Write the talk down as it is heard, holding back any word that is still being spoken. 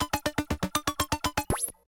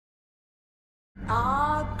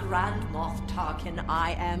Grand Moff Tarkin,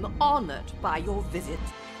 I am honored by your visit.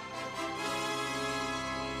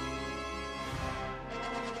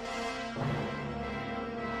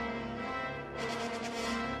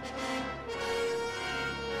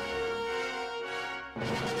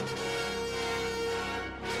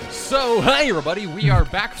 So, hey everybody, we are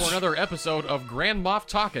back for another episode of Grand Moff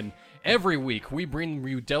Talkin'. Every week, we bring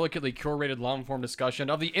you delicately curated long-form discussion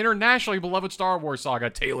of the internationally beloved Star Wars saga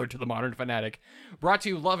tailored to the modern fanatic. Brought to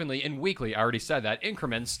you lovingly in weekly, I already said that,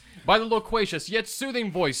 increments, by the loquacious yet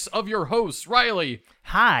soothing voice of your hosts, Riley.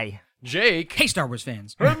 Hi. Jake. Hey, Star Wars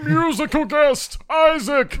fans. And musical guest,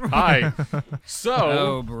 Isaac. Hi. So.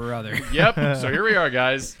 Oh, brother. Yep, so here we are,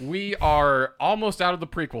 guys. We are almost out of the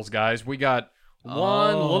prequels, guys. We got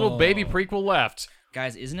one little baby prequel left.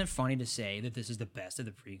 Guys, isn't it funny to say that this is the best of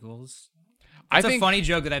the prequels? I It's a think funny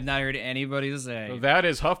joke that I've not heard anybody say. that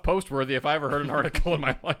is HuffPost worthy if I ever heard an article in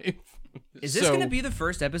my life. Is this going to be the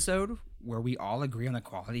first episode where we all agree on the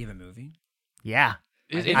quality of a movie? Yeah.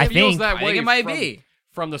 It I feels think- that I way. think it might from, be.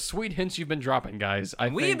 from the sweet hints you've been dropping, guys.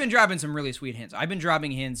 We have been dropping some really sweet hints. I've been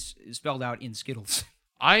dropping hints spelled out in Skittles.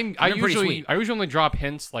 I pretty usually sweet. only drop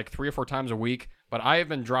hints like 3 or 4 times a week, but I have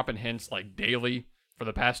been dropping hints like daily for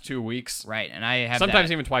the past 2 weeks. Right, and I have Sometimes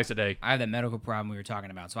that, even twice a day. I have that medical problem we were talking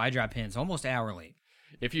about, so I drop hints almost hourly.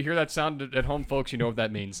 If you hear that sound at home, folks, you know what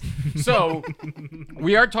that means. So,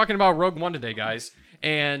 we are talking about Rogue One today, guys.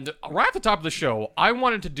 And right at the top of the show, I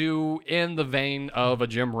wanted to do, in the vein of a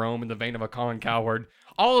Jim Rome, in the vein of a Colin Cowherd,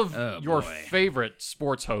 all of your boy. favorite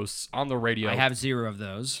sports hosts on the radio. I have 0 of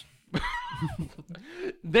those.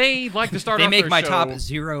 They like to start They off make their my show. top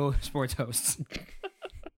 0 sports hosts.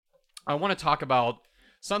 I want to talk about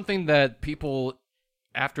something that people,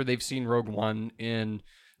 after they've seen Rogue One in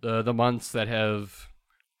the months that have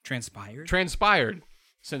Transpired?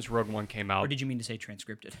 since Rogue One came Or out. did you mean to say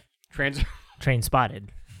transcripted? Train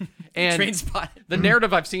spotted. And Transpotted. the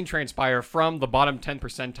narrative I've seen transpire from the bottom 10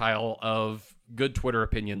 percentile of good Twitter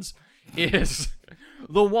opinions is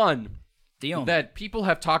the one The only. that people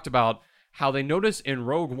have talked about how they notice in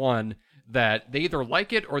Rogue One that they either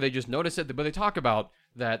like it or they just notice it, but they talk about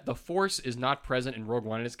that the Force is not present in Rogue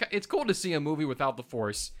One. And it's cool to see a movie without the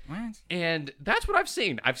Force. What? And that's what I've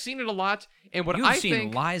seen. I've seen it a lot. And what You've I seen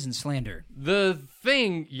think lies and slander. the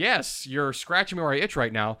thing, yes, you're scratching me where I itch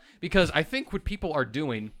right now, because I think what people are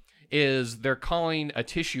doing is they're calling a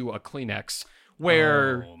tissue a Kleenex,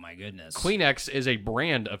 where Oh my goodness. Kleenex is a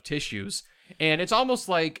brand of tissues. And it's almost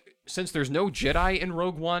like, since there's no Jedi in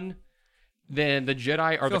Rogue One, then the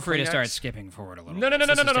Jedi are the Feel free to Kleenex. start skipping forward a little. No, bit.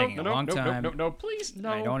 This is taking a no, long time. no, please,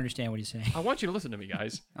 no. I don't understand what he's saying. I want you to listen to me,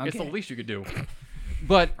 guys. It's the Okay. least you could do.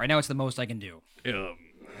 But Right now, it's the most I can do.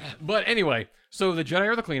 But anyway, so the Jedi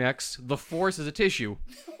are the Kleenex, the Force is a tissue.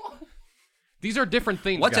 These are different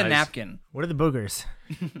things, What's guys. a napkin? What are the boogers?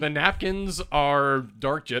 The napkins are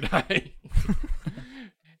Dark Jedi.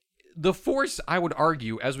 The Force, I would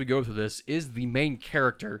argue, as we go through this, is the main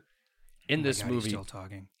character in this God, he's movie. still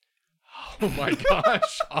talking. Oh my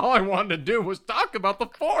gosh. All I wanted to do was talk about the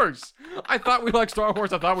Force. I thought we liked Star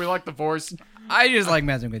Wars. I thought we liked the Force. I just like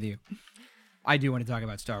messing with you. I do want to talk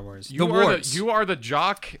about Star Wars. You are the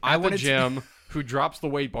jock I at the wanted to- gym who drops the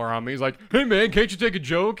weight bar on me. He's like, hey man, can't you take a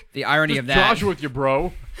joke? The irony Just of that. Josh with you,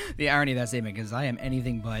 bro. The irony of that statement, because I am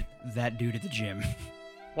anything but that dude at the gym.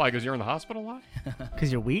 Why? Because you're in the hospital a lot? Because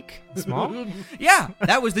you're weak? Small? Yeah,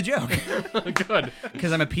 that was the joke. Good.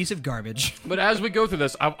 Because I'm a piece of garbage. But as we go through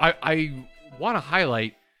this, I want to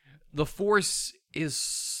highlight the Force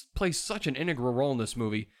plays such an integral role in this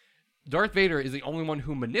movie. Darth Vader is the only one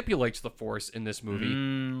who manipulates the Force in this movie.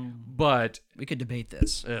 But We could debate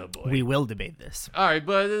this. oh boy. We will debate this. All right,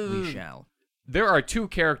 but We shall. there are 2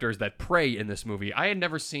 characters that pray in this movie. I had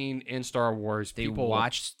never seen in Star Wars They people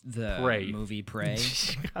watched the pray. movie Prey.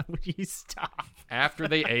 Would you stop? after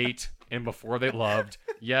they ate and before they loved.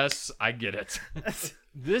 Yes, I get it.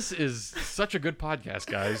 This is such a good podcast,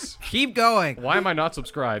 guys. Keep going. Why am I not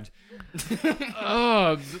subscribed?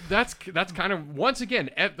 That's kind of, once again,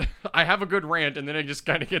 I have a good rant and then it just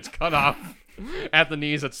kind of gets cut off at the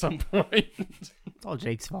knees at some point. It's all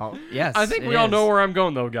Jake's fault. Yes. I think it we all is. know where I'm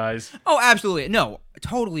going though, guys. Oh, absolutely. No, I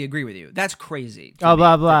totally agree with you. That's crazy. Oh,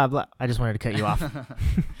 blah, blah, blah. I just wanted to cut you off.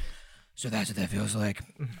 So that's what that feels like.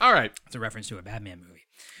 All right, It's a reference to a Batman movie.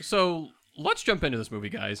 so let's jump into this movie,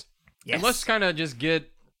 guys. Yes. And let's kind of just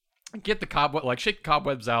get the cobweb, like shake the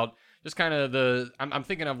cobwebs out. Just kind of I'm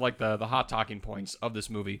thinking of like the hot talking points of this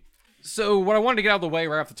movie. So what I wanted to get out of the way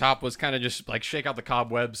right off the top was kind of just like shake out the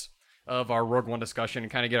cobwebs of our Rogue One discussion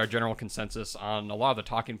and kind of get our general consensus on a lot of the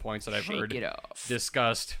talking points that I've Shake heard it off.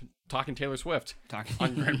 discussed. Talking Taylor Swift. Talking.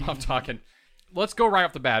 On Grand Moff Talking. let's go right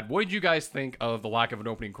off the bat. What did you guys think of the lack of an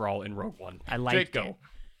opening crawl in Rogue One? I liked Jake, go.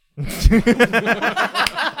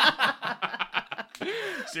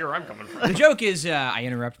 See where I'm coming from. The joke is I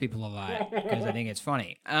interrupt people a lot because I think it's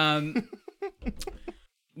funny. When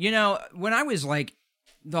I was like,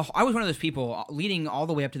 I was one of those people leading all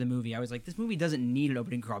the way up to the movie. I was like, this movie doesn't need an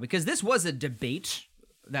opening crawl because this was a debate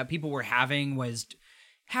that people were having was,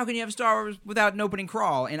 how can you have Star Wars without an opening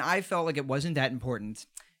crawl? And I felt like it wasn't that important.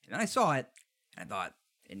 And then I saw it and I thought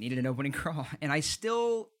it needed an opening crawl. And I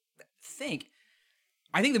still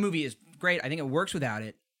I think the movie is great. I think it works without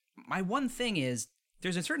it. My one thing is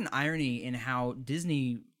there's a certain irony in how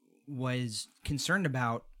Disney was concerned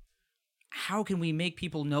about how can we make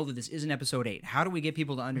people know that this isn't Episode 8? How do we get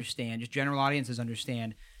people to understand, just general audiences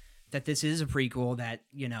understand, that this is a prequel, that,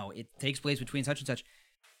 it takes place between such and such.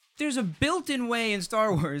 There's a built-in way in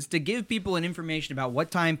Star Wars to give people an information about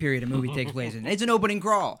what time period a movie takes place in. It's an opening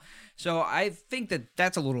crawl. So I think that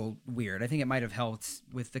that's a little weird. I think it might have helped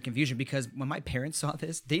with the confusion because when my parents saw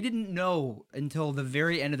this, they didn't know until the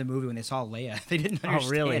very end of the movie when they saw Leia. They didn't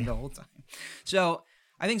understand the whole time. So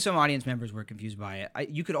I think some audience members were confused by it.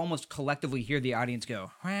 You could almost collectively hear the audience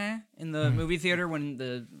go, "Huh?" in the movie theater when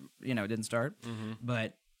it didn't start.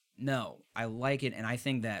 But no, I like it, and I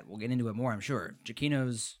think that we'll get into it more, I'm sure.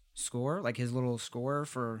 Giacchino's score, like his little score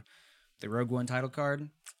for the Rogue One title card,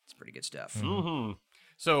 it's pretty good stuff.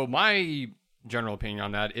 So my general opinion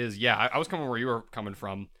on that is, I was coming where you were coming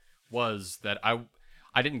from, was that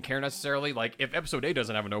I didn't care necessarily. Like, if Episode 8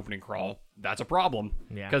 doesn't have an opening crawl, that's a problem.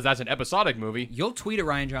 Yeah. Because that's an episodic movie. You'll tweet at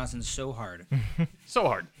Rian Johnson so hard. So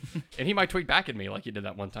hard. And he might tweet back at me like he did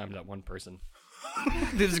that one time to that one person.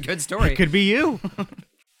 This is a good story. It could be you.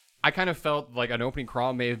 I kind of felt like an opening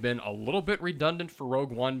crawl may have been a little bit redundant for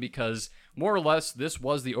Rogue One because, more or less, this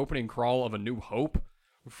was the opening crawl of A New Hope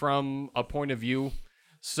from a point of view.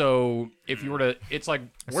 So, if you were to... It's like,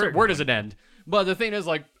 where does it end? But the thing is,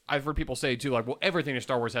 like, I've heard people say, too, like, well, everything in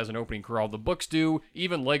Star Wars has an opening crawl. The books do.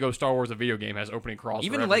 Even Lego Star Wars, a video game, has opening crawls.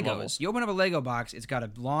 Even for every Legos. level. You open up a Lego box, it's got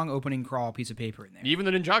a long opening crawl piece of paper in there. Even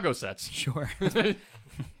the Ninjago sets. Sure.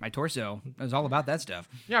 My torso. It was all about that stuff.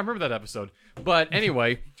 Yeah, I remember that episode. But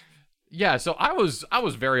anyway, so I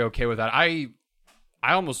was very okay with that. I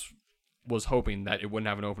almost was hoping that it wouldn't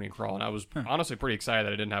have an opening crawl, and I was honestly pretty excited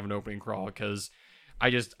that it didn't have an opening crawl because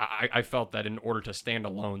I felt that in order to stand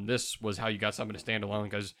alone, this was how you got something to stand alone.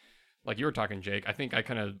 Because, like you were talking, Jake, I think I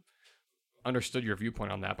kind of understood your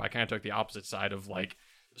viewpoint on that, but I kind of took the opposite side of, like,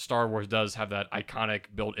 Star Wars does have that iconic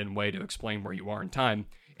built-in way to explain where you are in time,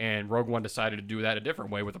 and Rogue One decided to do that a different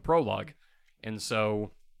way with a prologue. And so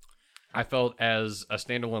I felt as a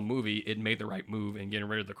standalone movie, it made the right move in getting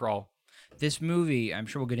rid of the crawl. This movie, I'm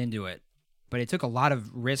sure we'll get into it, but it took a lot of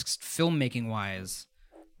risks filmmaking-wise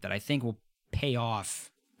that I think will pay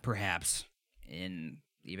off, perhaps, in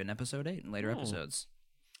even Episode 8 and later episodes.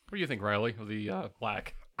 What do you think, Riley, of the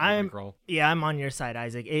black crawl? I'm on your side,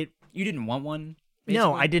 Isaac. You didn't want one? No,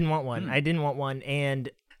 basically? I didn't want one. I didn't want one, and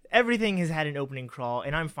everything has had an opening crawl,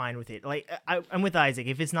 and I'm fine with it. Like, I'm with Isaac.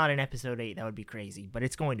 If it's not in Episode 8, that would be crazy, but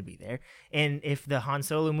it's going to be there. And if the Han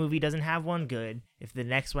Solo movie doesn't have one, good. If the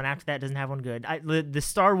next one after that doesn't have one, good. The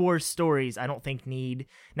Star Wars stories, I don't think need...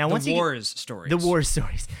 Now, The Wars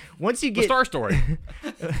stories. Once you get... The Star Story.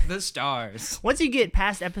 The stars. Once you get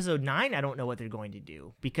past Episode 9, I don't know what they're going to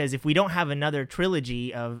do. Because if we don't have another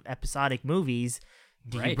trilogy of episodic movies...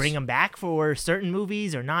 Do you bring them back for certain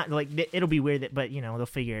movies or not? Like, it'll be weird, but, they'll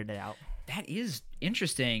figure it out. That is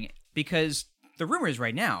interesting because the rumors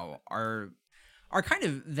right now are kind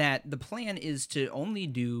of that the plan is to only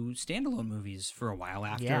do standalone movies for a while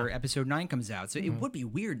after Episode 9 comes out. So it would be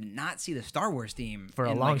weird to not see the Star Wars theme for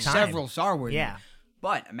a in long time. Several Star Wars Yeah. movies.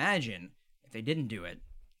 But imagine if they didn't do it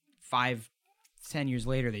 5-10 years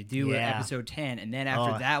later, they do Episode 10, and then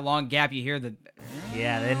after that long gap, you hear the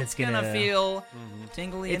then it's gonna feel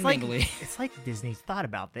tingly and mingly. It's like Disney's thought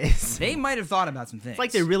about this. They might have thought about some things. It's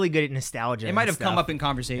like they're really good at nostalgia. It might have come stuff. up in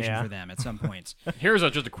conversation for them at some points. Here's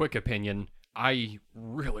just a quick opinion. I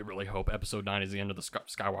really, really hope Episode 9 is the end of the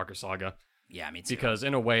Skywalker saga. Yeah, me too. Because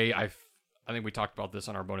in a way, I think we talked about this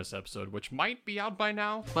on our bonus episode, which might be out by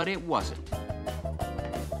now. But it wasn't.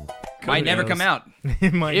 Might never come out.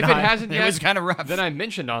 It might If not. it hasn't yet, It was kind of rough. then I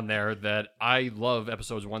mentioned on there that I love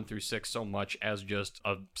episodes 1 through 6 so much as just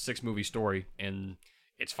a 6-movie story, and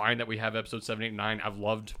it's fine that we have episodes 7, 8, and 9. I've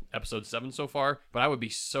loved episode 7 so far, but I would be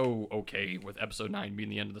so okay with episode 9 being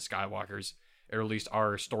the end of the Skywalkers, or at least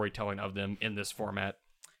our storytelling of them in this format.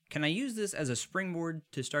 Can I use this as a springboard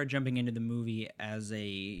to start jumping into the movie as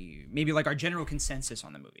maybe like our general consensus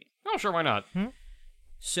on the movie? Oh, sure, why not?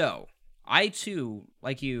 So, I too,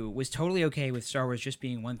 like you, was totally okay with Star Wars just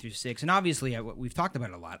being 1 through 6, and obviously we've talked about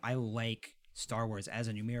it a lot. I like Star Wars as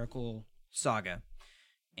a numerical saga,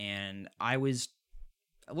 and I was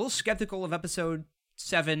a little skeptical of Episode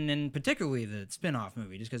 7 and particularly the spin-off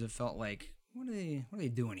movie, just because it felt like, what are they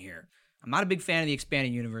doing here? I'm not a big fan of the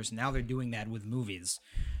expanded universe, and now they're doing that with movies.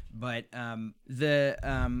 But I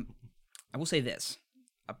will say this: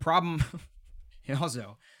 a problem. And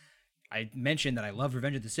also, I mentioned that I loved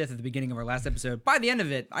Revenge of the Sith at the beginning of our last episode. By the end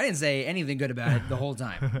of it, I didn't say anything good about it the whole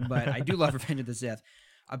time, but I do love Revenge of the Sith.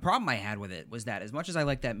 A problem I had with it was that as much as I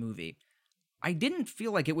liked that movie, I didn't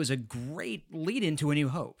feel like it was a great lead-in to A New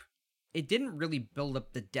Hope. It didn't really build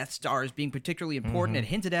up the Death Star as being particularly important. It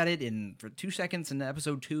hinted at it for 2 seconds in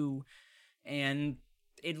episode 2, and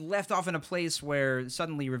it left off in a place where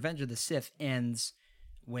suddenly Revenge of the Sith ends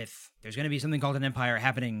with there's going to be something called an Empire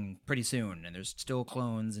happening pretty soon, and there's still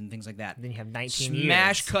clones and things like that. Then you have 19 years.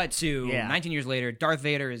 Smash cut to 19 years later, Darth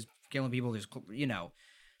Vader is killing people. There's,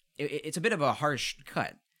 it's a bit of a harsh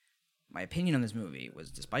cut. My opinion on this movie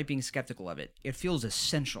was, despite being skeptical of it, it feels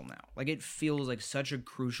essential now. Like, it feels like such a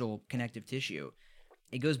crucial connective tissue.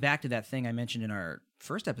 It goes back to that thing I mentioned in our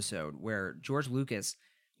first episode where George Lucas,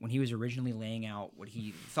 when he was originally laying out what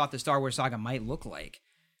he thought the Star Wars saga might look like,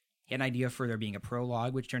 he had an idea for there being a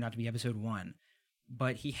prologue, which turned out to be episode 1.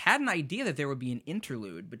 But he had an idea that there would be an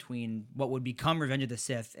interlude between what would become Revenge of the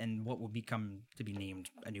Sith and what would become to be named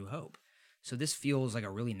A New Hope. So this feels like a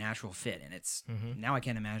really natural fit, and it's now I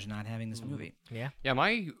can't imagine not having this movie. Yeah. Yeah,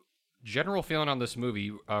 my general feeling on this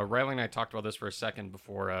movie, Riley and I talked about this for a second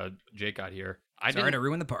before Jake got here. Sorry to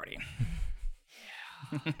ruin the party.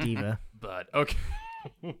 Diva. But, okay.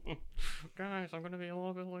 Guys, I'm going to be a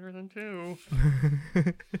little bit later than 2.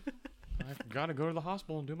 I've got to go to the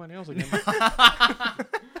hospital and do my nails again.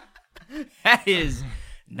 That is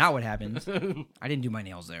not what happened. I didn't do my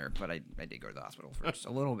nails there, but I did go to the hospital for just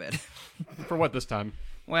a little bit. For what this time?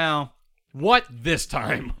 Well, what this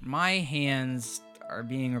time? My hands are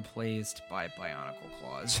being replaced by bionicle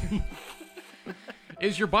claws.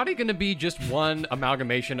 Is your body going to be just one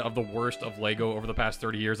amalgamation of the worst of Lego over the past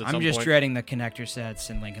 30 years at some point? I'm just dreading the connector sets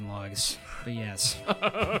and Lincoln Logs, but yes.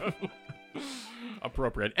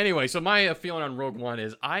 Appropriate. Anyway, so my feeling on Rogue One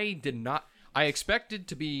is I expected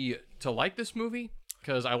to like this movie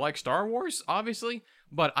because I like Star Wars, obviously,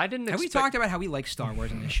 but I didn't Have we talked about how we like Star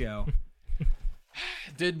Wars in this show?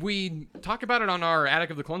 Did we talk about it on our Attic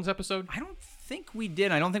of the Clones episode? I don't think we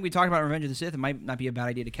did. I don't think we talked about Revenge of the Sith. It might not be a bad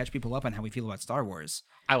idea to catch people up on how we feel about Star Wars.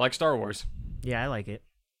 I like Star Wars. Yeah, I like it.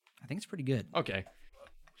 I think it's pretty good. Okay.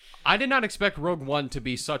 I did not expect Rogue One to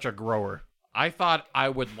be such a grower. I thought I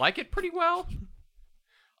would like it pretty well.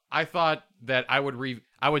 I thought that I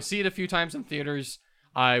would see it a few times in theaters.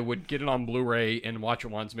 I would get it on Blu-ray and watch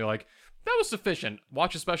it once and be like, that was sufficient.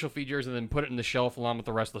 Watch the special features and then put it in the shelf along with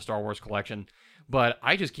the rest of the Star Wars collection. But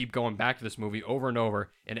I just keep going back to this movie over and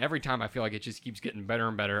over, and every time I feel like it just keeps getting better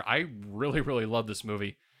and better. I really, really love this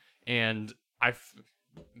movie, and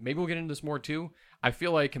maybe we'll get into this more too. I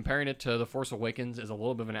feel like comparing it to The Force Awakens is a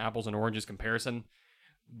little bit of an apples and oranges comparison,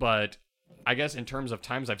 but I guess in terms of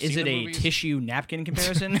times I've seen the movies... Is it a tissue napkin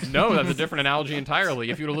comparison? No, that's a different analogy entirely.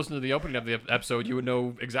 If you would have listened to the opening of the episode, you would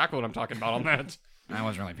know exactly what I'm talking about on that. I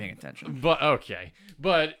wasn't really paying attention. But, okay.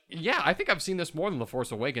 But, yeah, I think I've seen this more than The Force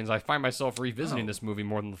Awakens. I find myself revisiting this movie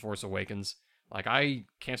more than The Force Awakens. Like, I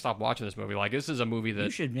can't stop watching this movie. Like, this is a movie that... You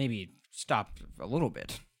should maybe stop a little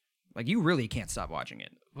bit. Like, you really can't stop watching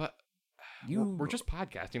it. But we're just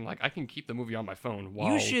podcasting. Like, I can keep the movie on my phone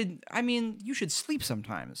while... You should sleep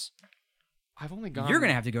sometimes. I've only gone... You're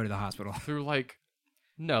going to have to go to the hospital. Through, like...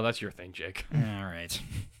 No, that's your thing, Jake. All right.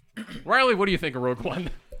 Riley, what do you think of Rogue One?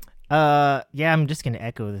 Yeah, I'm just gonna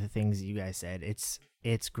echo the things you guys said.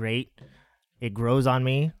 It's great. It grows on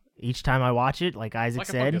me each time I watch it, like Isaac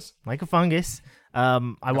said, like a fungus.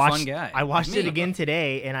 I watched it again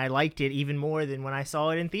today, and I liked it even more than when I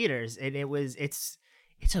saw it in theaters. And it's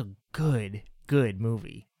a good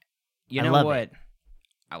movie. You know what?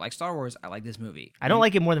 I like Star Wars. I like this movie. I don't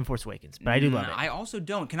like it more than Force Awakens, but I do love it. I also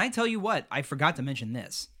don't. Can I tell you what? I forgot to mention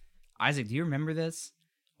this. Isaac, do you remember this?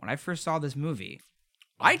 When I first saw this movie,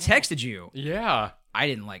 I texted you. Yeah. I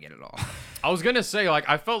didn't like it at all. I was going to say, like,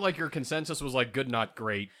 I felt like your consensus was, like, good, not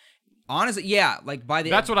great. Honestly, yeah. Like, by the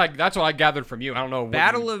That's what I gathered from you. I don't know.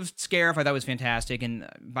 Battle of Scarif, I thought was fantastic. And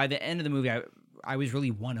by the end of the movie, I was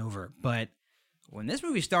really won over. But when this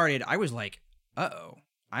movie started, I was like, uh-oh,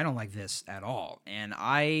 I don't like this at all. And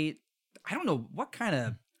I don't know what kind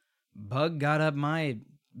of bug got up my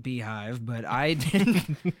beehive, but I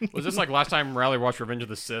didn't. Was this like last time Riley watched Revenge of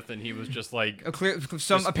the Sith and he was just like,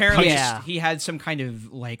 Apparently Yeah. he had some kind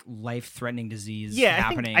of like life-threatening disease Yeah,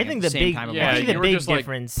 happening. I think at the the same big- time. yeah, I think the you were big just like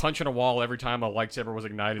difference- punching a wall every time a lightsaber was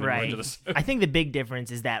ignited in Revenge Right. of the Sith. I think the big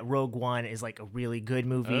difference is that Rogue One is like a really good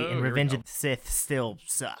movie, Oh, and here we Revenge go. of the Sith still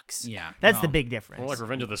sucks. Yeah, That's well, the big difference. More like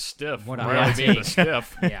Revenge of the Stiff. What a Riley hot being the take.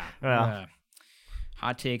 stiff. Yeah. Well.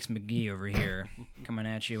 Hot Takes McGee over here coming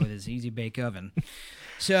at you with his easy bake oven.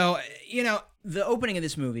 So, the opening of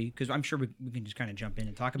this movie, because I'm sure we can just kind of jump in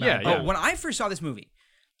and talk about Yeah, it. But yeah. when I first saw this movie,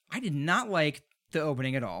 I did not like the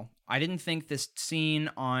opening at all. I didn't think this scene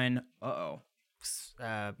on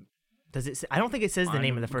Does it? I don't think it says the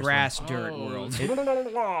name of the first grass one. dirt world.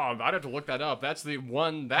 I'd have to look that up. That's the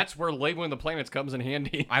one. That's where labeling the planets comes in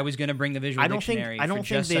handy. I was going to bring the visual I don't think. dictionary I don't for think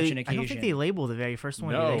just they. such an I occasion. don't think they label the very first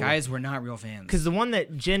one. No. Guys, we're not real fans. Because the one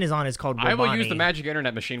that Jin is on is called Wobani. I will use the magic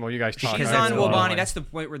internet machine while you guys talk. Because Kazan on Wobani, Wobani. that's the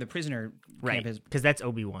point where the prisoner right? camp is. Because that's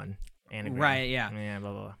Obi-Wan. Anagram. Right, yeah. Yeah.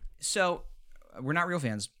 Blah blah blah. So, we're not real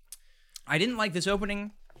fans. I didn't like this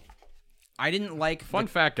opening. I didn't like... Fun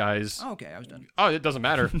fact, guys. Oh, okay, I was done. Oh, it doesn't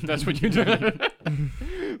matter. That's what you do.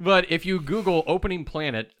 But if you Google opening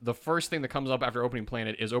planet, the first thing that comes up after opening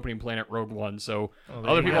planet is opening planet Rogue One. So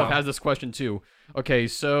other you people go. have had this question too. Okay,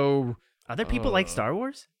 so Other people like Star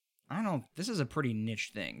Wars. I don't... This is a pretty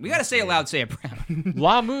niche thing. We gotta say it loud, say it proud.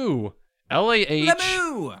 Lamu, L-A-H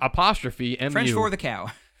Lamu! apostrophe M-U. French for the cow.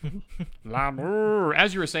 Lamu.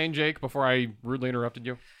 As you were saying, Jake, before I rudely interrupted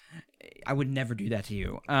you. I would never do that to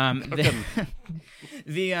you. I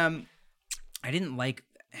didn't like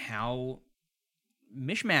how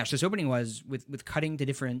mishmash this opening was with cutting to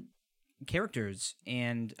different characters,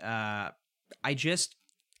 and I just,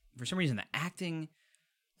 for some reason, the acting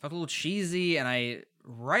felt a little cheesy, and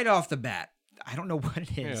right off the bat, I don't know what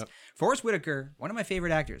it is. Yeah. Forrest Whitaker, one of my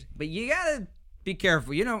favorite actors, but you gotta be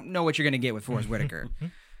careful. You don't know what you're gonna get with Forrest Whitaker.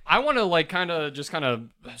 I want to like kind of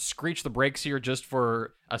screech the brakes here just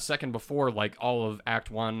for a second before like all of Act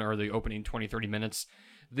 1 or the opening 20-30 minutes.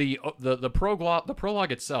 The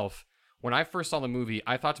prologue itself, when I first saw the movie,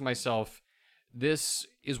 I thought to myself, this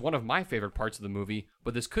is one of my favorite parts of the movie,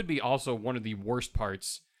 but this could be also one of the worst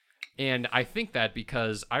parts. And I think that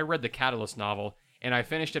because I read the Catalyst novel and I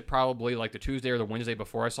finished it probably like the Tuesday or the Wednesday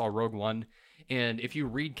before I saw Rogue One. And if you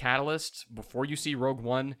read Catalyst before you see Rogue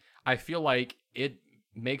One, I feel like it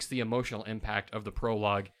makes the emotional impact of the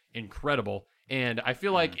prologue incredible. And I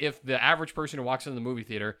feel like if the average person who walks into the movie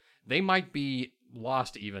theater, they might be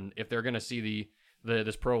lost even if they're going to see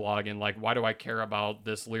this prologue and like, why do I care about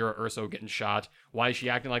this Lyra Urso getting shot? Why is she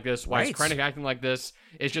acting like this? Why is Right. Krennic acting like this?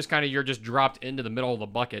 It's just kind of, you're just dropped into the middle of the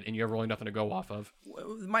bucket and you have really nothing to go off of.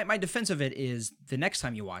 My defense of it is the next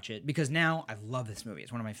time you watch it, because now I love this movie.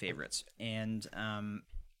 It's one of my favorites. And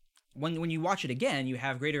when you watch it again, you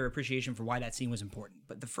have greater appreciation for why that scene was important.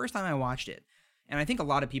 But the first time I watched it, and I think a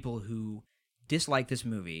lot of people who dislike this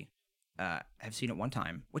movie have seen it one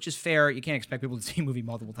time, which is fair. You can't expect people to see a movie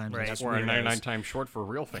multiple times. Right. That's where a 99 times short for a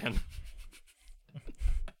real fan.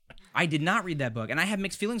 I did not read that book, and I have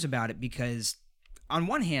mixed feelings about it because, on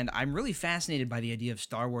one hand, I'm really fascinated by the idea of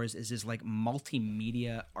Star Wars as this like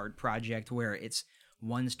multimedia art project where it's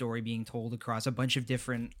one story being told across a bunch of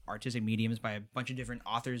different artistic mediums by a bunch of different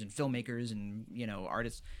authors and filmmakers and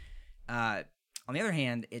artists. On the other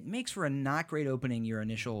hand, it makes for a not great opening your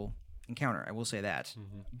initial encounter. I will say that,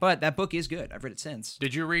 but that book is good. I've read it since.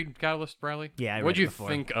 Did you read Catalyst, Bradley? Yeah, I read What'd it you before.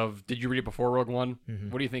 think of? Did you read it before Rogue One?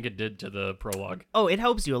 What do you think it did to the prologue? Oh, it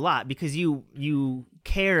helps you a lot because you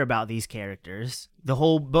care about these characters. The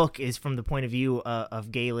whole book is from the point of view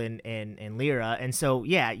of Galen and Lyra, and so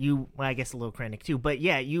yeah, I guess a little Krennic too, but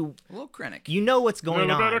yeah, A little Krennic. you know what's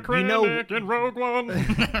going on. You know in Rogue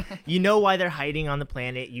One. you know why they're hiding on the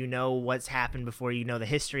planet. You know what's happened before. You know the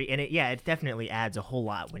history, and it definitely adds a whole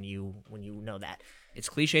lot when you know that. It's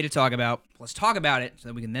cliche to talk about. Let's talk about it so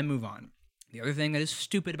that we can then move on. The other thing that is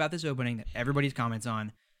stupid about this opening that everybody's comments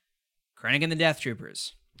on, Krennic and the Death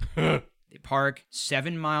Troopers. They park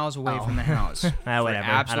 7 miles away from the house for Whatever.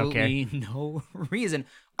 I don't care. absolutely no reason,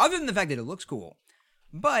 other than the fact that it looks cool.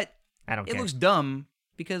 But I don't it care. looks dumb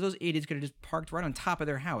because those idiots could have just parked right on top of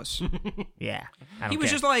their house. Yeah, I don't He was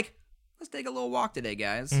care. just like, let's take a little walk today,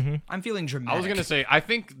 guys. I'm feeling dramatic. I was gonna say, I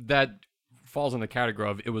think that falls in the category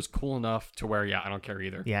of it was cool enough to where, I don't care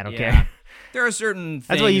either. yeah, I don't Yeah. care. There are certain things.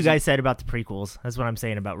 That's what you guys said about the prequels. That's what I'm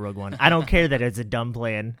saying about Rogue One. I don't care that it's a dumb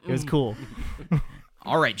plan. It was cool.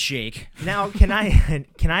 All right, Jake. Now, can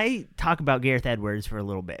I talk about Gareth Edwards for a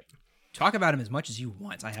little bit? Talk about him as much as you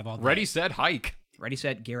want. I have all day. Ready, set, hike. Ready,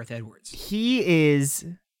 set, Gareth Edwards. He is.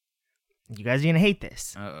 You guys are gonna hate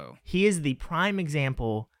this. Uh-oh. He is the prime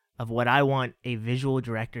example of what I want a visual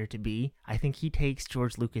director to be, I think he takes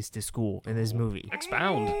George Lucas to school in this movie.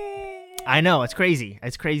 Expound. I know, it's crazy.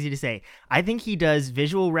 It's crazy to say. I think he does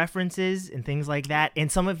visual references and things like that,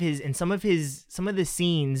 and some of the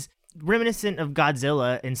scenes reminiscent of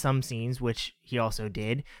Godzilla in some scenes, which he also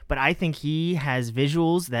did. But I think he has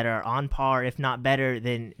visuals that are on par, if not better,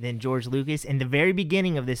 than George Lucas. In the very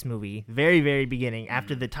beginning of this movie, very, very beginning,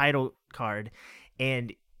 after the title card,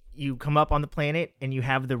 and you come up on the planet and you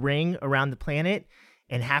have the ring around the planet,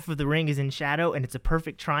 and half of the ring is in shadow, and it's a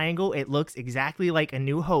perfect triangle. It looks exactly like A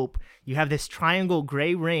New Hope. You have this triangle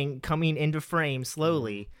gray ring coming into frame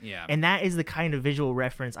slowly. Yeah. And that is the kind of visual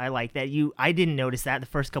reference I like. I didn't notice that the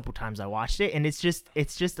first couple times I watched it, and it's just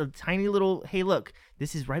a tiny little, hey, look,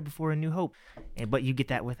 this is right before A New Hope. But you get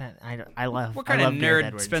that with that. I love. What kind I of love Gareth nerd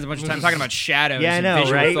Edwards. spends a bunch of time talking about shadows? Yeah, I and know,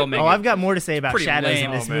 visual right? filmmaking? Oh, I've got more to say about Pretty shadows lame.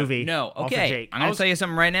 in this Oh, man. movie. No, All for okay. Jake. I'm gonna tell you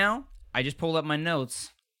something right now. I just pulled up my notes.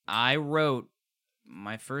 I wrote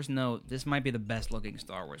my first note. This might be the best looking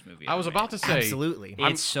Star Wars movie. I was ever about to say, Absolutely.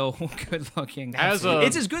 made. It's so good looking. As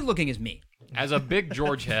it's as good looking as me. as a big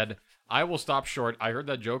George head, I will stop short. I heard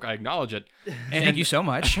that joke. I acknowledge it. And thank you so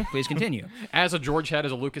much. Please continue. As a George head,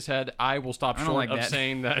 as a Lucas head, I will stop don't short like of that.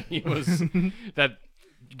 saying that he was that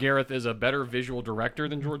Gareth is a better visual director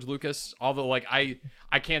than George Lucas. Although, like, I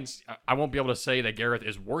won't be able to say that Gareth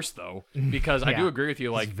is worse though, because I do Yeah. agree with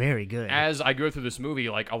you. Like, It's very good. as I go through this movie,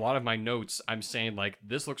 like a lot of my notes, I'm saying like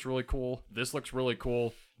this looks really cool. This looks really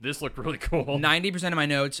cool. This looked really cool. 90% of my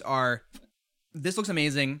notes are, this looks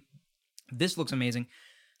amazing. This looks amazing.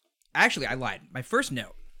 Actually, I lied. My first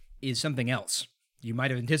note is something else. You might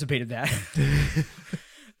have anticipated that.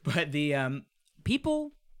 But the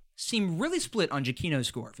people seem really split on Giacchino's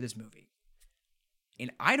score for this movie.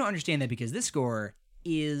 And I don't understand that because this score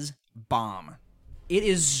is bomb. It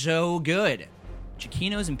is so good.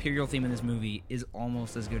 Giacchino's Imperial theme in this movie is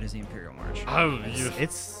almost as good as the Imperial March. Oh,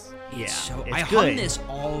 It's So it's I good. hum this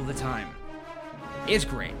all the time. It's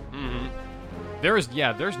great. there's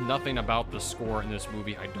nothing about the score in this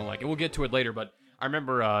movie I don't like. And we'll get to it later, but I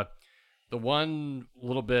remember the one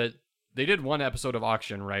little bit they did one episode of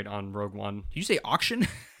Auction, right, on Rogue One. Did you say auction?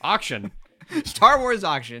 Auction. Star Wars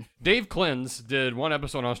auction. Dave Klins did one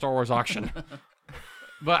episode on Star Wars Auction.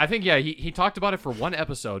 But I think, yeah, he talked about it for one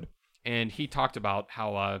episode, and he talked about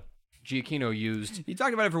how Giacchino used... He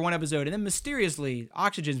talked about it for one episode, and then mysteriously,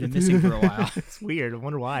 oxygen's been missing for a while. It's weird. I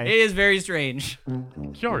wonder why. It is very strange.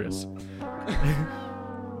 Curious.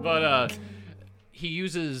 But he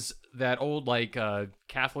uses that old, like,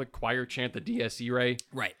 Catholic choir chant, the Dies Irae.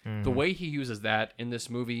 Right. The way he uses that in this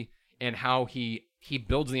movie and how he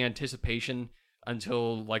builds the anticipation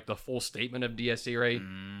until like the full statement of Dies Irae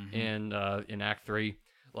in Act 3,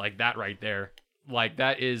 like that right there, like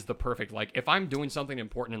that is the perfect, like if I'm doing something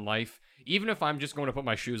important in life, even if I'm just going to put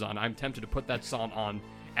my shoes on, I'm tempted to put that song on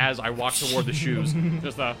as I walk toward the shoes,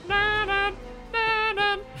 just the na na na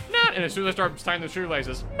na na, and as soon as I start tying the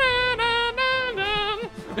shoelaces, na na na na,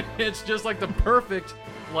 it's just like the perfect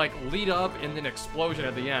like lead up and then explosion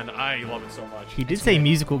at the end. I love it so much. He did say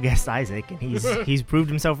musical guest Isaac, and he's proved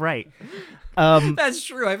himself right. That's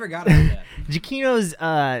true. I forgot about that. Giacchino's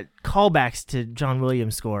callbacks to John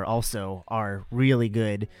Williams' score also are really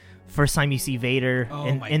good. First time you see Vader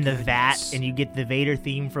my in the vat, goodness. and you get the Vader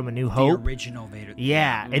theme from A New The Hope. original Vader.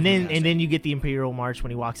 Yeah, and then you get the Imperial March when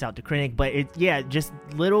he walks out to Krennic. But just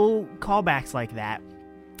little callbacks like that.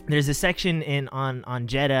 There's a section on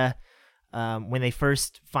Jeddah when they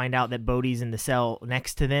first find out that Bodhi's in the cell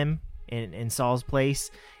next to them in Saul's place,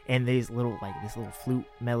 and this little flute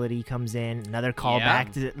melody comes in. Another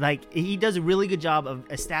callback to like he does a really good job of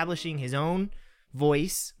establishing his own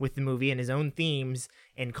voice with the movie and his own themes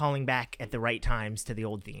and calling back at the right times to the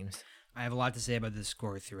old themes. I have a lot to say about this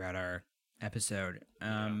score throughout our episode.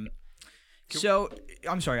 So,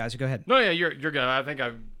 I'm sorry, Isaac, go ahead. No, yeah, you're good. I think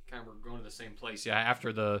we're going to the same place. Yeah,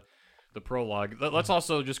 after the prologue. Let's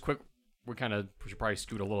also just quick. We should probably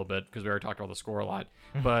scoot a little bit because we already talked about the score a lot.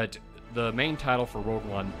 But the main title for Rogue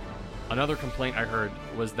One, another complaint I heard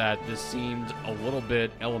was that this seemed a little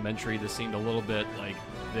bit elementary. This seemed a little bit like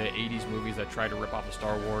the 80s movies that try to rip off of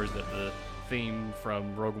Star Wars, that the theme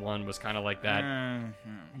from Rogue One was kind of like that.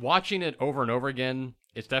 Watching it over and over again,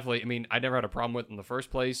 it's definitely, I mean, I never had a problem with it in the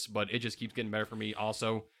first place, but it just keeps getting better for me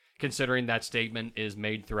also, considering that statement is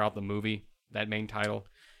made throughout the movie, that main title.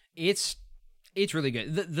 It's really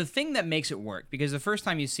good. The thing that makes it work, because the first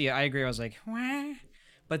time you see it, I agree, I was like, wah.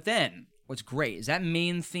 But then, what's great is that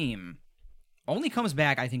main theme only comes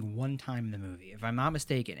back, I think, one time in the movie, if I'm not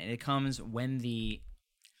mistaken, and it comes when the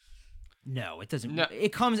No, it doesn't. No,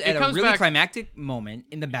 it comes it at comes a really back- climactic moment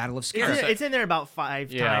in the Battle of Scarif. It's in there about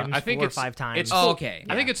 5 times, I think 4 or it's 5 times. It's Oh, full- okay.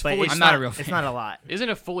 I think it's But fully. it's I'm not a real It's fan. not a lot. Isn't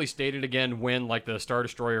it fully stated again when like the Star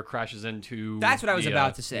Destroyer crashes into? That's what I was the,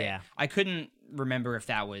 about to say. yeah. I couldn't remember if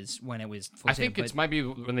that was when it was. Full I think stated, it might be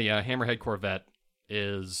when the Hammerhead Corvette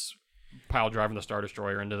is pile driving the Star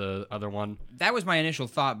Destroyer into the other one. that was my initial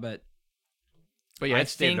thought, but Yeah, I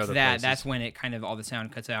it's stated think other that places. that's when it kind of all the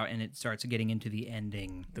sound cuts out and it starts getting into the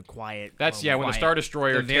ending. The quiet. That's when the Quiet. Star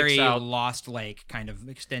Destroyer the very takes out. Lost Lake kind of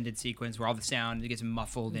extended sequence where all the sound gets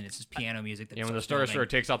muffled and it's just piano music. That Yeah, when the starts Star Destroyer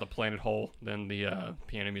building. takes out the planet hole, then the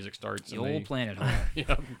piano music starts. The and old planet hole.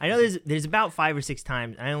 Yeah. I know there's about 5 or 6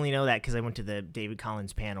 times. I only know that because I went to the David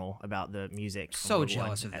Collins panel about the music. from So Rogue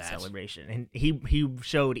jealous One of at that. Celebration, and he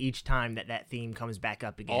showed each time that theme comes back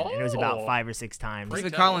up again, and it was about Oh. 5 or 6 times. Great. Mr.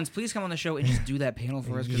 tell. Collins, please come on the show and just do that panel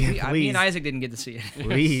for us. 'Cause Yeah, me please. and Isaac didn't get to see it.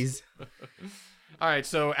 Please. All right,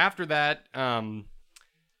 so after that, I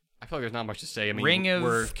feel like there's not much to say. I mean, Ring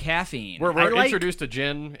we're of caffeine. we're I like- introduced to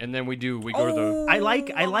Jin, and then we go to the. I like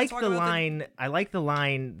wanna the talk about line. I like the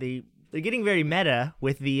line. They're getting very meta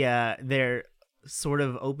with the their sort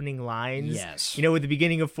of opening lines. Yes. You know, with the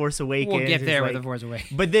beginning of Force Awakens. We'll get it's there with like- the Force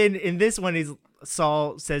Awakens. But then in this one,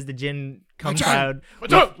 Saul says to Jin, "Come, Jin, child.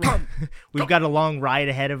 What's up? We've got a long ride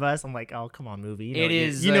ahead of us." I'm like, "Oh, come on, movie. You know It what you're-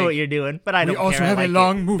 is You know like- what you're doing." But I don't care. I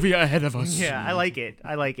like it. movie ahead of us. Yeah, I like it.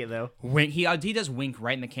 I like it though. Wink. He does wink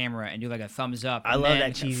right in the camera and do like a thumbs up. I and love then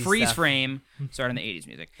that cheesy freeze stuff. frame. Starting the '80s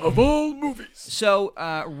music. Of all movies. So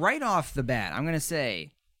right off the bat, I'm gonna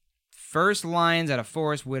say, first lines out of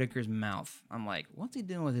Forrest Whitaker's mouth. I'm like, what's he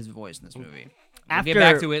doing with his voice in this movie? We'll get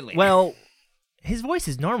back to it later. Well, his voice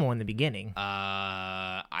is normal in the beginning.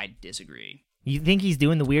 I disagree. You think he's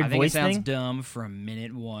doing the weird I think voice it sounds thing? dumb from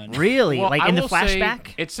minute one. Really? Well, like I in the will say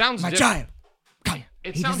flashback? it sounds My different. child.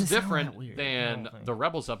 It He sounds doesn't sound different that weird. than I don't the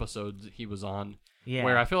Rebels episodes he was on. Yeah.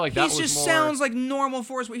 Where I feel like He that was just more. sounds like normal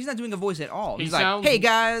Forrest Whitaker. He's not doing a voice at all. He He's sounds- like, hey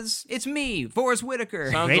guys, it's me, Forrest Whitaker.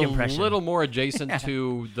 Sounds Great a impression. little more adjacent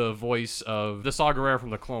to the voice of the Saw Gerrera from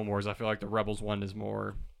the Clone Wars. I feel like the Rebels one is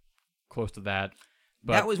more close to that.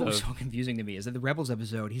 But That was what was so confusing to me, is that the Rebels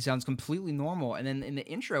episode, he sounds completely normal, and then in the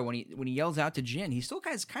intro, when he yells out to Jin, he still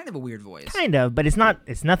has kind of a weird voice. Kind of, but it's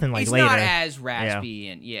nothing like It's later. not as raspy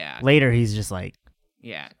and Later, he's just like,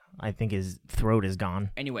 yeah. I think his throat is gone.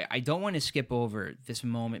 Anyway, I don't want to skip over this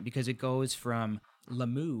moment because it goes from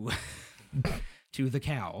Lamu to the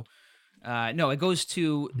cow. No, it goes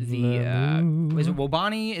to the is it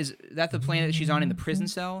Wobani? Is that the planet that she's on in the prison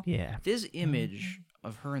cell? Yeah. This image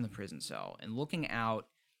of her in the prison cell and looking out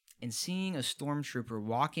and seeing a stormtrooper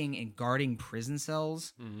walking and guarding prison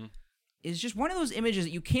cells is just one of those images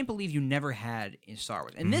that you can't believe you never had in Star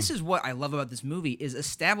Wars. And this is what I love about this movie, is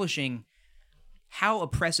establishing how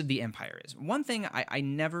oppressive the Empire is. One thing I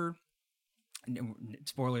never,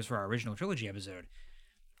 spoilers for our original trilogy episode,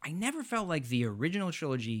 I never felt like the original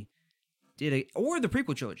trilogy or the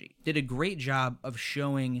prequel trilogy did a great job of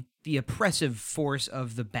showing the oppressive force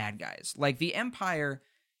of the bad guys. Like, the Empire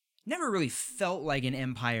never really felt like an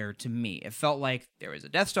empire to me. It felt like there was a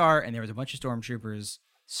Death Star and there was a bunch of stormtroopers,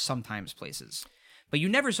 sometimes places. But you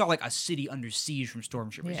never saw like a city under siege from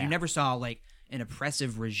stormtroopers. Yeah. You never saw like an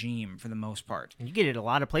oppressive regime for the most part. You get it a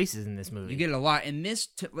lot of places in this movie. You get it a lot. And this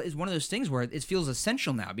is one of those things where it feels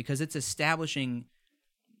essential now because it's establishing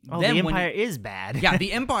the them when Empire is bad. yeah,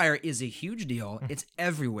 the Empire is a huge deal. It's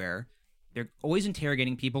everywhere. They're always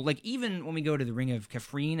interrogating people. Like, even when we go to the Ring of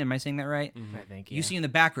Kafrine, am I saying that right? I think. You see in the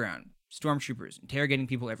background stormtroopers interrogating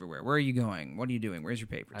people everywhere. Where are you going? What are you doing? Where's your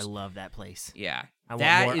papers? I love that place. yeah,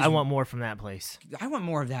 I want more from that place. I want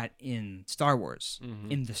more of that in Star Wars,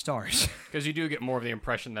 in the stars. because you do get more of the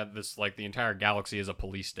impression that this like the entire galaxy is a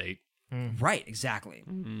police state. Right, exactly.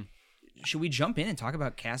 Should we jump in and talk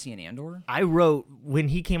about Cassian Andor? I wrote when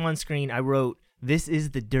he came on screen. I wrote, "This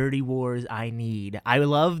is the dirty wars I need." I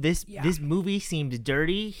love this. Yeah. This movie seems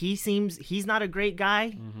dirty. He's not a great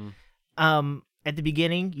guy. At the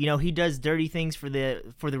beginning, you know, he does dirty things for the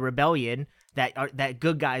rebellion that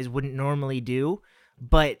good guys wouldn't normally do.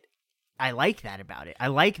 But I like that about it. I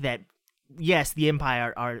like that. Yes, the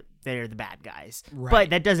Empire they're the bad guys, Right. but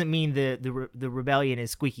that doesn't mean the rebellion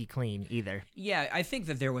is squeaky clean either. Yeah, I think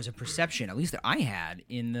that there was a perception, at least that I had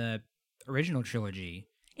in the original trilogy,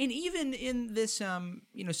 and even in this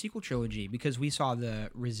sequel trilogy, because we saw the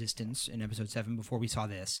Resistance in Episode 7 before we saw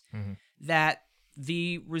this, that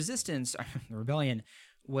the Resistance, the rebellion,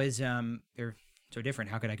 was they're so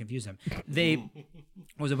different. How could I confuse them? They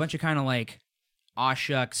was a bunch of kind of like aw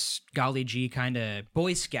shucks, golly gee kind of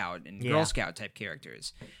Boy Scout and Girl Yeah. Scout type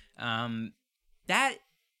characters. That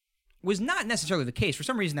was not necessarily the case. For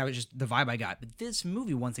some reason, that was just the vibe I got. But this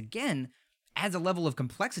movie, once again, adds a level of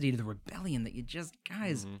complexity to the rebellion that you just,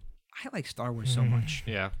 guys, I like Star Wars so much.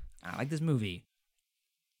 Yeah. I like this movie.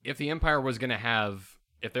 If the Empire was going to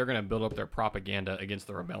if they're going to build up their propaganda against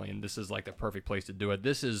the rebellion, this is like the perfect place to do it.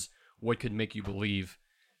 This is what could make you believe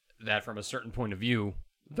that from a certain point of view,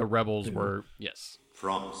 the rebels were,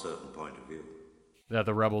 From a certain point of view. that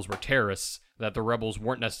the rebels were terrorists, that the rebels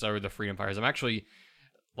weren't necessarily the freedom fighters. I'm actually,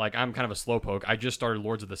 I'm kind of a slowpoke. I just started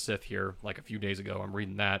Lords of the Sith here, like a few days ago. I'm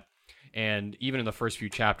reading that. And even in the first few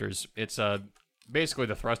chapters, it's basically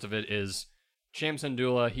the thrust of it is Cham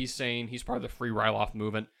Syndulla, he's saying he's part of the Free Ryloth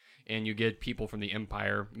movement, and you get people from the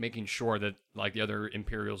Empire making sure that, like, the other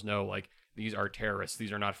Imperials know, like, these are terrorists,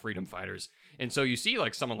 these are not freedom fighters. And so you see,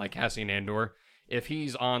 like, someone like Cassian Andor, if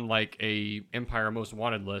he's on, like, a Empire Most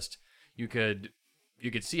Wanted list, you could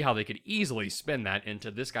see how they could easily spin that into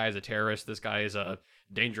this guy is a terrorist, this guy is a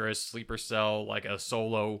dangerous sleeper cell, like a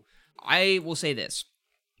Solo. I will say this.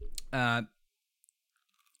 I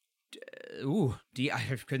couldn't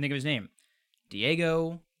think of his name.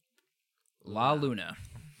 Diego La Luna.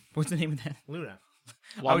 What's the name of that? Luna.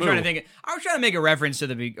 I was trying to make a reference to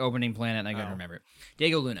the big opening planet, and I couldn't remember it.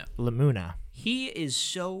 Diego Luna. Lamuna. He is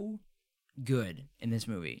so good in this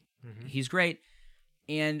movie. He's great.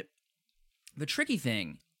 And the tricky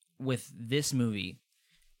thing with this movie,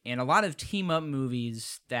 and a lot of team-up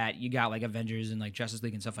movies that you got, like Avengers and like Justice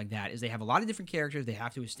League and stuff like that, is they have a lot of different characters. They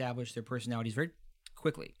have to establish their personalities very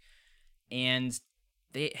quickly. And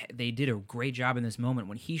they did a great job in this moment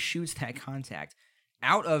when he shoots that contact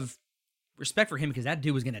out of respect for him, because that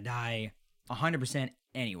dude was going to die 100%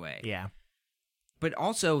 anyway. Yeah. But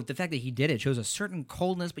also, the fact that he did it shows a certain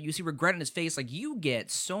coldness, but you see regret in his face. Like, you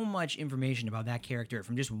get so much information about that character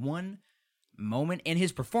from just one moment, and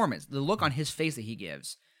his performance, the look on his face that he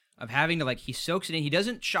gives, of having to, like, he soaks it in. He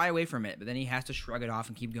doesn't shy away from it, but then he has to shrug it off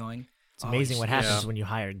and keep going. It's amazing what happens when you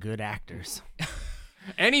hire good actors.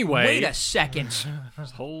 Anyway. Wait a second.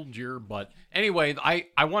 Just hold your butt. Anyway,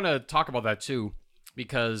 I want to talk about that too,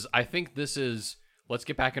 because I think this is, let's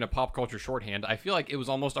get back into pop culture shorthand. I feel like it was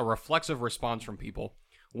almost a reflexive response from people.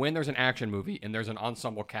 When there's an action movie and there's an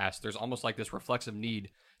ensemble cast, there's almost like this reflexive need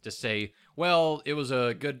to say, well, it was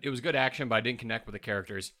good action, but I didn't connect with the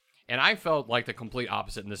characters. And I felt like the complete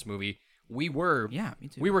opposite in this movie. We were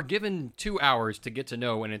given 2 hours to get to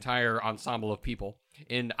know an entire ensemble of people.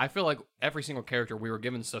 And I feel like every single character, we were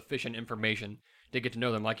given sufficient information to get to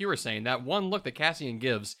know them. Like you were saying, that one look that Cassian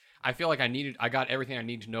gives, I feel like I got everything I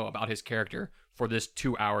needed to know about his character for this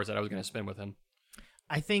 2 hours that I was going to spend with him.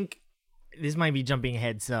 I think this might be jumping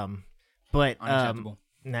ahead some, but Unacceptable.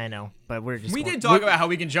 I know, but we did talk about how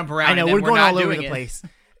we can jump around. I know, and we're going not all over doing the it. place.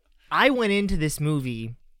 I went into this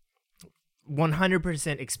movie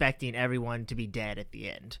 100% expecting everyone to be dead at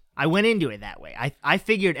the end. I went into it that way. I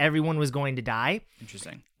figured everyone was going to die.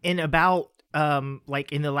 Interesting. In about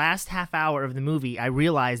like in the last half hour of the movie, I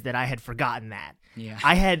realized that I had forgotten that. Yeah.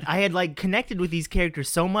 I had like connected with these characters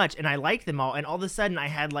so much, and I liked them all, and all of a sudden I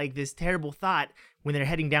had like this terrible thought when they're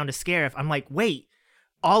heading down to Scarif. I'm like, wait,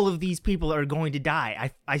 all of these people are going to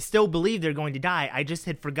die. I still believe they're going to die. I just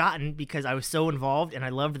had forgotten because I was so involved and I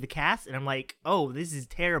loved the cast, and I'm like, oh, this is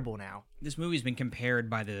terrible now. This movie's been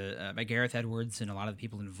compared by by Gareth Edwards and a lot of the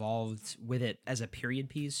people involved with it as a period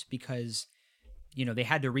piece because, you know, they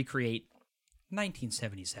had to recreate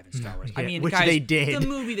 1977 Star Wars. I Yeah, mean, which guys, they did. the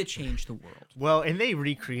movie that changed the world. Well, and they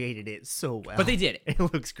recreated it so well. But they did it.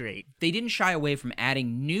 It looks great. They didn't shy away from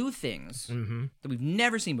adding new things that we've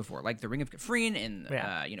never seen before, like the Ring of Kafrene and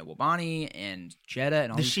Wobani and Jeddah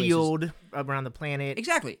and all The these shield places. around the planet.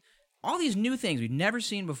 Exactly. All these new things we've never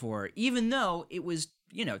seen before, even though it was,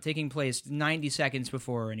 taking place 90 seconds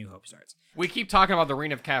before A New Hope starts. We keep talking about the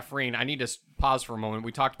Ring of Kafrene. I need to pause for a moment.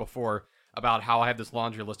 We talked before about how I have this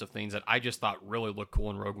laundry list of things that I just thought really looked cool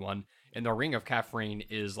in Rogue One. And the Ring of Kafrene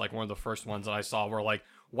is like one of the first ones that I saw where like,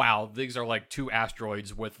 wow, these are like 2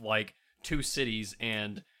 asteroids with like 2 cities.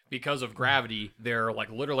 And because of gravity, they're like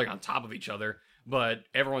literally on top of each other. But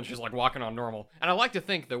everyone's just like walking on normal. And I like to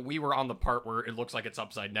think that we were on the part where it looks like it's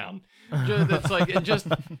upside down. It's like, and just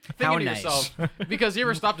thinking to yourself, because you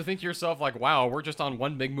ever stop to think to yourself like, wow, we're just on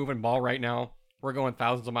one big moving ball right now. We're going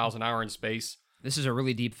thousands of miles an hour in space. This is a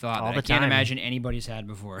really deep thought All that the I can't time. imagine anybody's had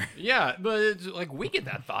before. Yeah, but it's like we get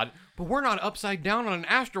that thought, but we're not upside down on an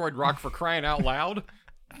asteroid rock for crying out loud.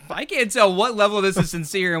 I can't tell what level of this is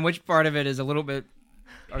sincere and which part of it is a little bit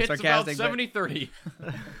It's about sarcastic.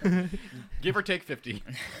 70-30. Give or take 50.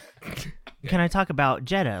 Can I talk about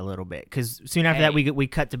Jeddah a little bit? Because soon after that, we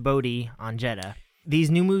cut to Bodhi on Jeddah.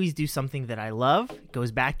 these new movies do something that I love. It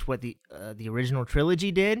goes back to what the original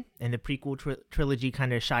trilogy did, and the prequel trilogy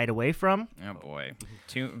kind of shied away from. Oh boy,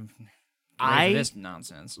 too. I this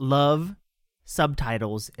nonsense. love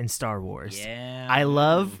subtitles in Star Wars. Yeah, I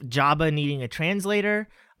love Jabba needing a translator.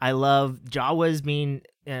 I love Jawas being,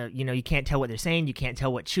 you can't tell what they're saying. You can't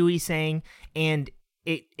tell what Chewie's saying. And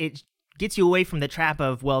it gets you away from the trap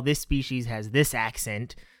of, well, this species has this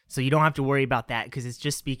accent, so you don't have to worry about that because it's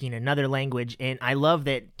just speaking another language. And I love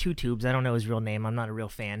that Two Tubes, I don't know his real name, I'm not a real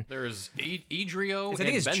fan. There's Idrio I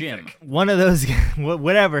think it's and Jim. Benthic. One of those,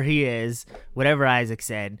 whatever he is, whatever Isaac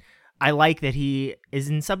said, I like that he is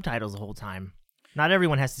in subtitles the whole time. Not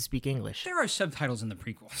everyone has to speak English. There are subtitles in the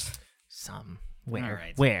prequels. Some. Where? All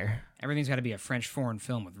right. Where? Everything's got to be a French foreign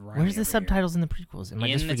film with Riley Where's the over subtitles in the prequels? Am I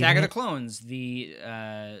here. just In forgetting Attack of the it? Clones, the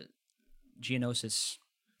Geonosis,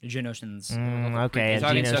 the Geonosians. Okay, He's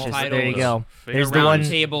talking Geonosis. subtitles. There you go. The There's the round one,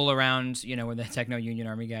 table around, where the Techno Union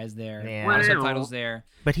Army guys there. Yeah. A lot of subtitles there.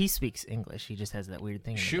 but he speaks English. He just has that weird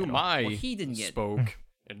thing. in the Shu middle. Mai Well, he didn't get- spoke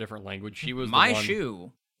a different language. She was My the one,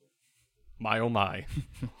 shoe. My oh my.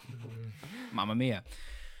 Mamma mia.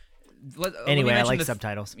 Let me Anyway, I mention like the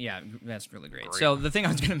subtitles. Yeah, that's really great. So the thing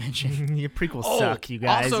I was going to mention. Your prequels Oh, suck, you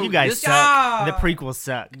guys. also, You guys this- suck. Ah! The prequels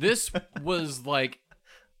suck. This was like,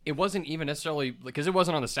 it wasn't even necessarily because it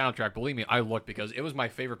wasn't on the soundtrack. Believe me, I looked because it was my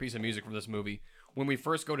favorite piece of music from this movie. When we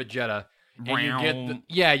first go to Jeddah, and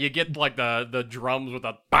you get like the drums with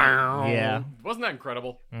the bow. Yeah. Wasn't that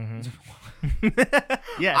incredible?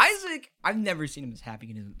 Yes. Isaac, I've never seen him this happy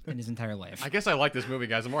in his entire life. I guess I like this movie,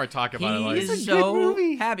 guys. The more I talk about it, He like, It's a is good so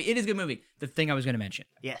movie. happy. It is a good movie. The thing I was going to mention.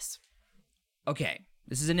 Yes. Okay,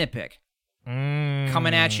 this is a nitpick. Mm.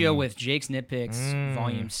 Coming at you with Jake's Nitpicks,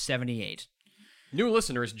 Volume 78. new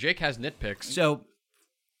listeners, Jake has nitpicks. So,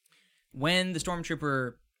 when the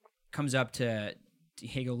stormtrooper comes up to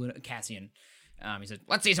Diego Luna Cassian, he says,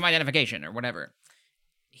 "Let's see some identification," or whatever.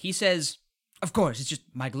 He says, "Of course, it's just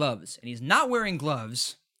my gloves." And he's not wearing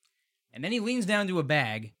gloves. And then he leans down to a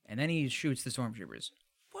bag, and then he shoots the stormtroopers.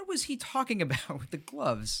 What was he talking about with the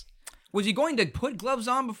gloves? Was he going to put gloves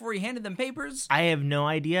on before he handed them papers? I have no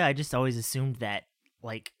idea. I just always assumed that,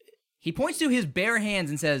 like He points to his bare hands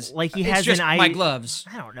and says, Like he "It's has just an my eye- gloves."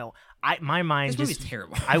 I don't know. My mind This movie's just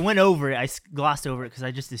terrible. I went over it. I glossed over it because I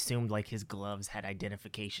just assumed like his gloves had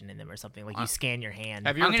identification in them or something. Like you scan your hand.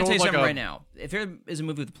 Have you I'm ever going to tell you told something like right now. If there is a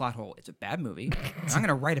movie with a plot hole, it's a bad movie. I'm going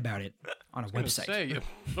to write about it on a website. Say,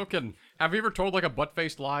 no kidding. Have you ever told like a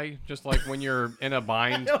butt-faced lie, just like when you're in a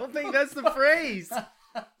bind? don't think that's the phrase.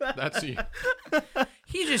 That's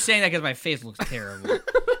He's just saying that because my face looks terrible.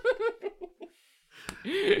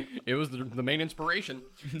 it was the main inspiration.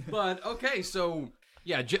 But okay, so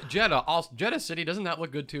yeah, Jeddah City, doesn't that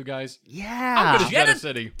look good too, guys? How Yeah. good is Jeddah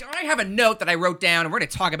City? I have a note that I wrote down, and we're going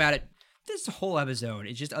to talk about it. This whole episode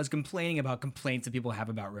is just us complaining about complaints that people have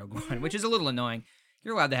about Rogue One, which is a little annoying.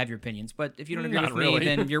 You're allowed to have your opinions, but if you don't agree Not with really. me,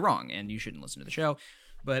 then you're wrong, and you shouldn't listen to the show.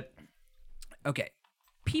 But, okay.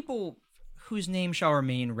 People whose name shall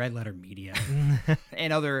remain Red Letter Media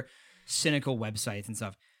and other cynical websites and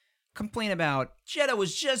stuff complain about Jeddah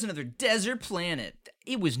was just another desert planet.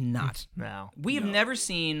 It was not. No. We have never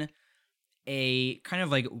seen a kind of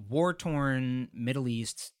like war-torn Middle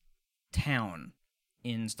East town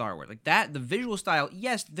in Star Wars. Like that, the visual style,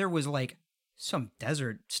 yes, there was like some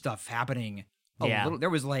desert stuff happening. Yeah. There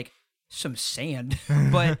was like some sand,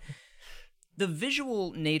 but the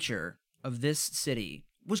visual nature of this city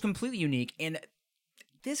was completely unique. And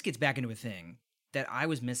this gets back into a thing that I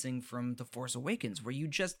was missing from The Force Awakens, where you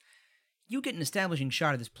get an establishing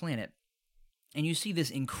shot of this planet and you see this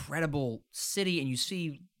incredible city and you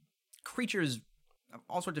see creatures of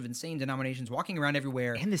all sorts of insane denominations walking around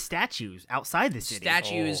everywhere. And the statues outside the city.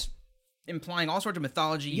 Statues implying all sorts of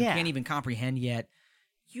mythology you Yeah. can't even comprehend yet.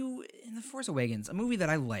 In The Force Awakens, a movie that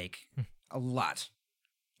I like a lot.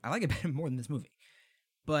 I like it better more than this movie.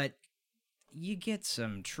 But you get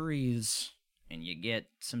some trees and you get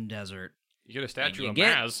some desert. You get a statue of and you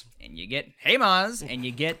get, Maz. And you get, hey Maz, and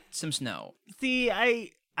you get some snow. See, I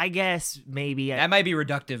guess maybe. That might be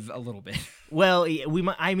reductive a little bit. Well, we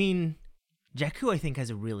might. I mean, Jakku, I think, has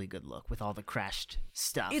a really good look with all the crashed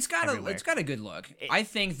stuff. It's got everywhere. a good look. I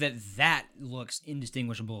think that looks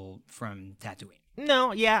indistinguishable from Tatooine.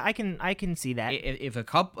 No, yeah, I can see that. If a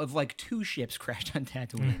couple of like two ships crashed on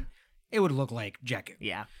Tatooine, it would look like Jakku.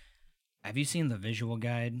 Yeah. Have you seen the visual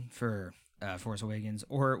guide for Force Awakens,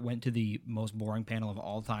 or went to the most boring panel of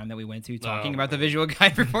all time that we went to talking about the visual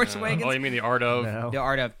guide for Force Awakens? Oh, you mean the art of? No. The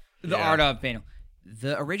art Yeah. of panel.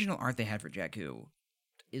 The original art they had for Jakku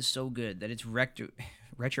is so good that it's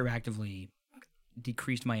retroactively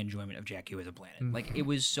decreased my enjoyment of Jakku as a planet. Like, it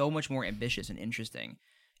was so much more ambitious and interesting.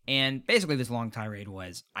 And basically, this long tirade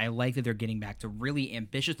was, I like that they're getting back to really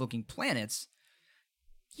ambitious-looking planets.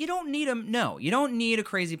 You don't need them. No, you don't need a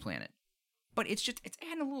crazy planet. But it's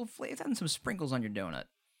adding a little flavor. It's adding some sprinkles on your donut.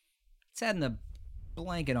 It's adding a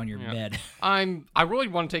blanket on your bed. I really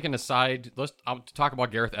want to take an aside. I'll talk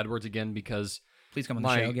about Gareth Edwards again because... Please come on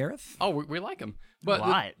the show, Gareth. Oh, we like him.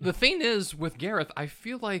 But the thing is, with Gareth, I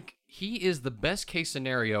feel like he is the best case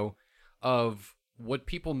scenario of what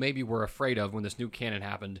people maybe were afraid of when this new canon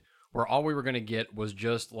happened, where all we were going to get was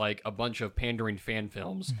just like a bunch of pandering fan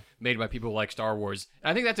films made by people like Star Wars.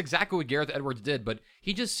 And I think that's exactly what Gareth Edwards did, but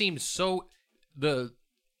he just seemed so...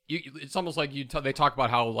 It's almost like they talk about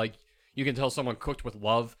how like you can tell someone cooked with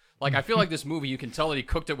love. Like, I feel like this movie, you can tell that he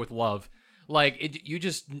cooked it with love. Like, you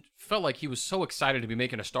just felt like he was so excited to be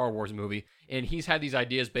making a Star Wars movie, and he's had these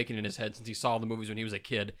ideas baking in his head since he saw the movies when he was a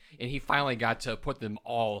kid, and he finally got to put them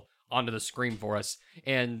all onto the screen for us.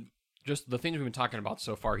 And just the things we've been talking about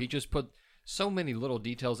so far, he just put so many little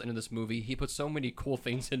details into this movie. He put so many cool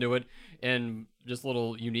things into it, and just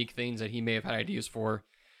little unique things that he may have had ideas for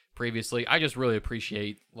previously. I just really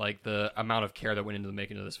appreciate like the amount of care that went into the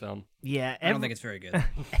making of this film. Yeah, I don't think it's very good.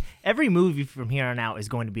 Every movie from here on out is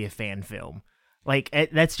going to be a fan film. Like,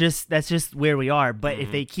 that's just where we are. But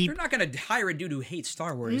if they keep... They're not going to hire a dude who hates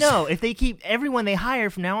Star Wars. No, if they keep... Everyone they hire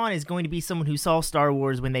from now on is going to be someone who saw Star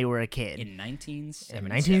Wars when they were a kid. In 1977.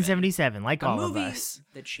 In 1977, like all of movie us.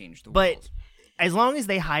 that changed the But world. as long as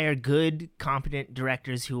they hire good, competent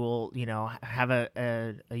directors who will, have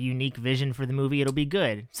a unique vision for the movie, it'll be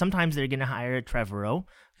good. Sometimes they're going to hire a Trevorrow.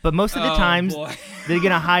 But most of the times, boy. they're going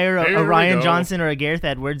to hire Here a we Ryan go. Johnson or a Gareth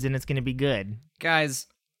Edwards, and it's going to be frowning. Guys,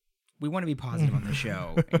 we want to be positive on the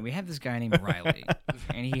show, and we have this guy named Riley,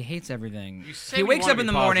 and he hates everything. say He we wakes wanna up be in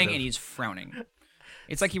the morning positive. and he's frowning.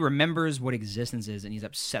 It's like he remembers what existence is, and he's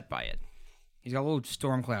upset by it. He's got a little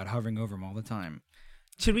storm cloud hovering over him all the time.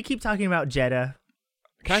 Should we keep talking about Jeddah?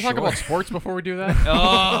 Can I talk about sports before we do that?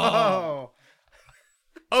 Oh!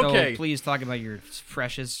 Okay. So please talk about your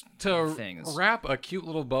precious To things. wrap a cute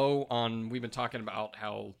little bow on, we've been talking about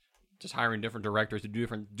how just hiring different directors to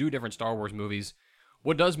do different Star Wars movies.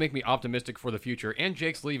 What does make me optimistic for the future, and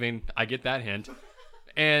Jake's leaving, I get that hint.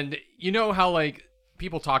 And you know how like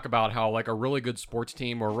people talk about how like a really good sports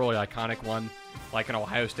team or a really iconic one, like an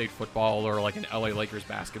Ohio State football or like an LA Lakers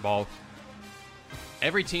basketball,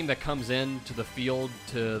 every team that comes into the field,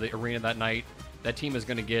 to the arena that night, that team is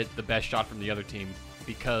going to get the best shot from the other team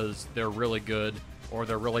because they're really good or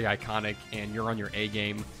they're really iconic and you're on your A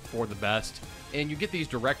game for the best. And you get these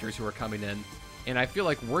directors who are coming in, and I feel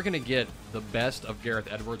like we're going to get the best of Gareth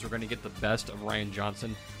Edwards. We're going to get the best of Ryan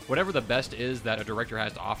Johnson. Whatever the best is that a director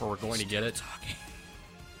has to offer, we're going to get it.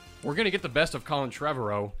 We're going to get the best of Colin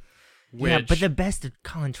Trevorrow. Which, Yeah, but the best of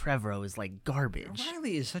Colin Trevorrow is like garbage.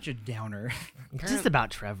 Riley is such a downer. It's just about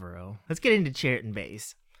Trevorrow. Let's get into Cheriton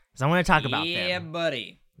Base, because I want to talk about yeah, them.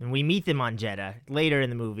 buddy. And we meet them on Jeddah later in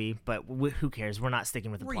the movie, but who cares? We're not sticking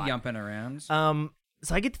with the We're plot. yumping around.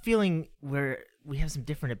 So I get the feeling where we have some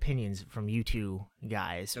different opinions from you two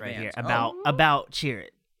guys The right bands. here Oh. about Chirrut.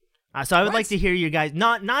 So I would What? like to hear your guys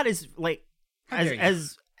not as like How dare you.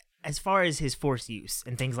 as far as his force use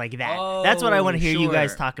and things like that. That's what I want to hear you guys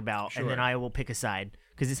sure. talk about, and then Sure. I will pick a side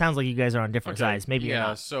because it sounds like you guys are on different sides. Maybe you're yeah.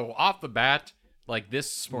 not. So off the bat, like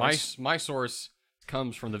this, my Sports. source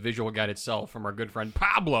comes from the visual guide itself, from our good friend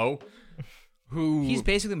Pablo, who He's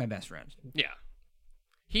basically my best friend. yeah.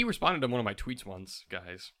 He responded to one of my tweets once,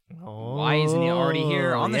 guys. Oh, Why isn't he already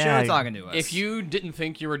here on the yeah. show talking to us? If you didn't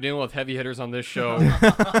think you were dealing with heavy hitters on this show,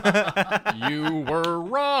 you were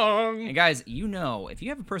wrong. And guys, you know, if you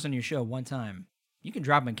have a person on your show one time, you can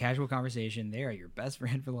drop them in casual conversation. They are your best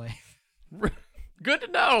friend for life. Good to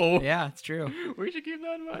know. Yeah, it's true. We should keep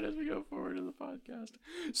that in mind as we go forward in the podcast.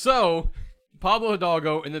 So, Pablo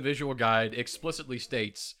Hidalgo in the visual guide explicitly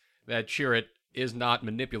states that Chirrut is not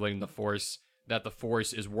manipulating the Force, that the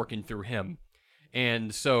Force is working through him.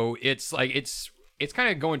 And so it's like it's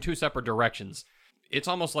kind of going two separate directions. It's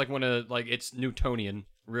almost like it's Newtonian,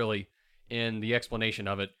 really, in the explanation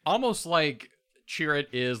of it. Almost like Chirrut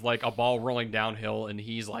is like a ball rolling downhill and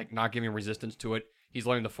he's like not giving resistance to it. He's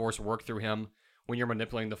letting the Force work through him. When you're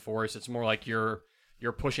manipulating the Force, it's more like you're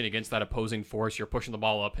pushing against that opposing force. You're pushing the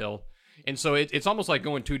ball uphill. And so it's almost like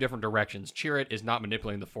going two different directions. Chirrut is not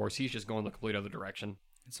manipulating the Force. He's just going the complete other direction.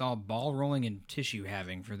 It's all ball rolling and tissue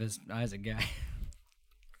having for this Isaac guy.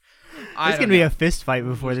 It's gonna be a fist fight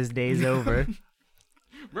before this day's over.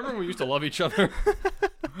 Remember when we used to love each other?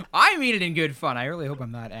 I mean it in good fun. I really hope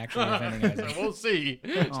I'm not actually offending Isaac. We'll see.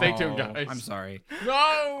 Stay tuned, Oh, guys. I'm sorry.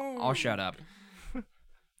 No! I'll shut up.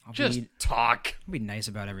 Just talk. I'll be nice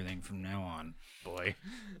about everything from now on. Boy.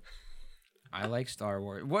 I like Star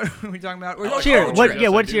Wars. What are we talking about? Cheer Oh, it. What, yes, yeah, I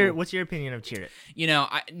what's do. your opinion of Cheer It? You know,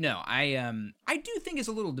 I do think it's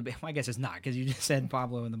a little debate. Well, I guess it's not because you just said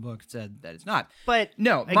Pablo in the book said that it's not. But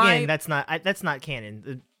No, again, that's not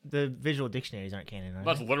canon. The visual dictionaries aren't canon. Are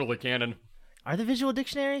That's they? literally canon. Are the visual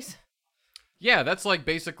dictionaries? Yeah, that's like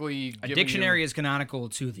basically A giving dictionary you- is canonical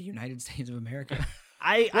to the United States of America.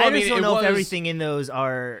 I Well, I just mean, don't it know was- if everything in those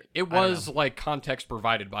are. It I don't was know. like context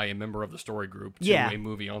provided by a member of the story group to Yeah. a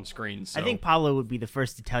movie on screen. So I think Pablo would be the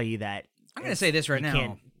first to tell you that. I'm going to say this right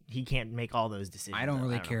now. He can't make all those decisions. I don't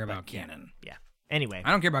really know, care but about canon. Yeah. Anyway, I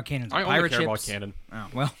don't care about canons. I only Pirate care ships. about canon. Oh,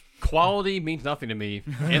 well, Quality means nothing to me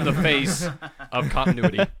in the face of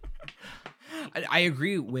continuity. I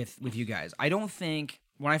agree with you guys. I don't think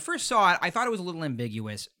when I first saw it, I thought it was a little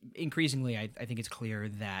ambiguous. Increasingly, I think it's clear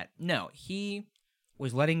that no, he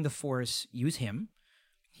was letting the Force use him.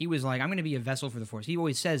 He was like, I'm going to be a vessel for the Force. He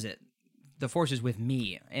always says it. The Force is with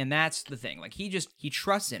me, and that's the thing. Like he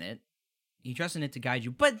trusts in it. He trusts in it to guide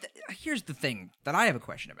you. But here's the thing that I have a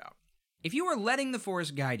question about. If you are letting the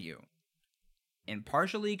Force guide you and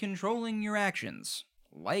partially controlling your actions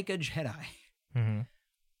like a Jedi,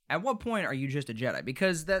 at what point are you just a Jedi?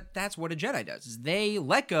 Because that's what a Jedi does. Is they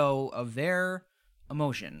let go of their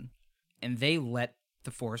emotion and they let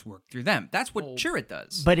the Force work through them. That's what Chirrut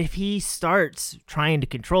does. but if he starts trying to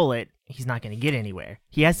control it, he's not going to get anywhere.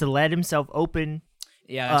 He has to let himself open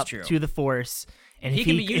yeah, that's up true. to the Force. And He if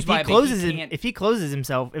can be used if by he it, but closes he can't- if he closes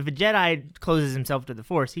himself, if a Jedi closes himself to the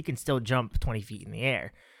Force, he can still jump 20 feet in the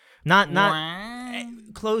air. Not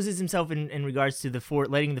closes himself in regards to the Force,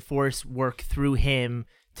 letting the Force work through him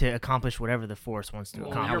to accomplish whatever the Force wants to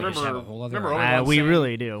Well, accomplish. you we just have a whole other- Obi-Wan We saying-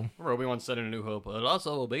 really do. Remember Obi-Wan said in A New Hope, it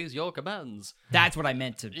also obeys your commands. That's what I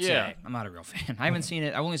meant to Yeah. say. I'm not a real fan. I haven't seen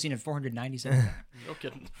it. I've only seen it 497 times. No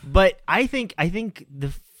kidding. But I think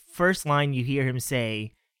the first line you hear him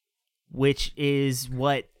say, which is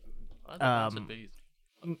what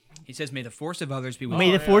He says, "May the Force of others be with may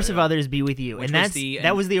you." the Force of others be with you, Which and was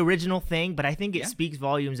that was the original thing. But I think it Yeah. speaks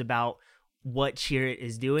volumes about what Chirrut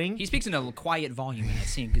is doing. He speaks in a quiet volume in that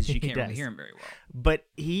scene because you can't really does. hear him very well. But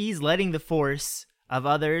he's letting the Force of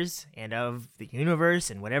others and of the universe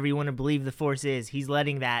and whatever you want to believe the Force is, he's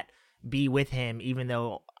letting that be with him, even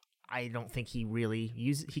though I don't think he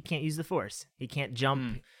can't use the Force. He can't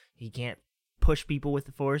jump. He can't push people with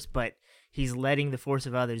the Force, but he's letting the Force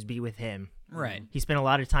of others be with him. Right. He spent a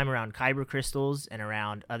lot of time around Kyber crystals and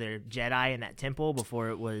around other Jedi in that temple before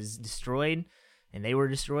it was destroyed, and they were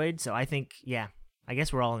destroyed. So I think, I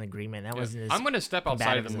guess we're all in agreement. That wasn't as I'm going to step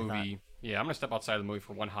outside of combative the as I thought. movie. Yeah, I'm going to step outside of the movie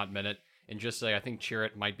for one hot minute and just say I think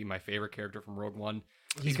Chirrut might be my favorite character from Rogue One.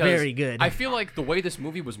 He's because very good. I feel like the way this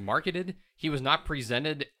movie was marketed, he was not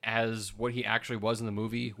presented as what he actually was in the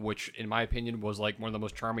movie, which, in my opinion, was like one of the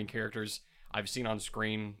most charming characters I've seen on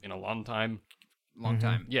screen in a long time. Long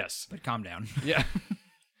time. Yes. But calm down. Yeah.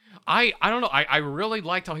 I don't know. I really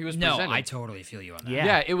liked how he was No, presented. I totally feel you on that.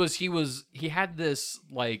 Yeah. He had this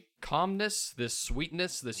like calmness, this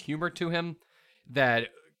sweetness, this humor to him that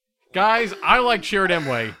guys, I like Chirrut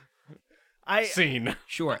Emway scene.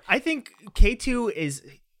 Sure. I think K2 is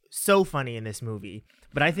so funny in this movie,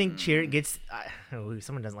 but I think Chirrut gets.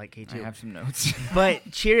 Someone doesn't like K2. I have some notes. But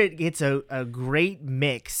Chirrut gets a great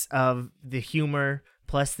mix of the humor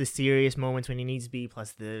plus the serious moments when he needs to be,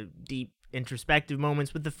 plus the deep introspective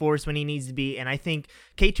moments with the Force when he needs to be. And I think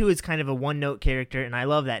K2 is kind of a one-note character, and I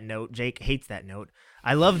love that note. Jake hates that note.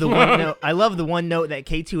 I love the one note. I love the one note that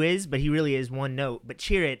K2 is, but he really is one note. But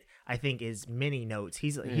Chirrut, I think, is many notes.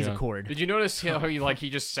 He's a chord. Did you notice how he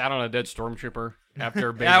just sat on a dead stormtrooper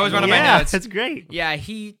after? That was one of my Yeah, notes. that's great. Yeah,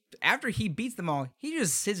 after he beats them all, he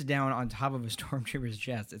just sits down on top of a stormtrooper's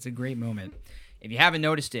chest. It's a great moment. If you haven't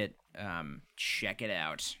noticed it, check it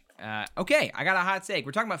out. Okay, I got a hot take.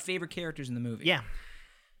 We're talking about favorite characters in the movie. Yeah.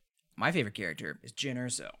 My favorite character is Jyn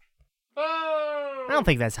Erso. I don't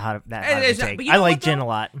think that's hot of It a is, take. but you I know like what, though? Jen a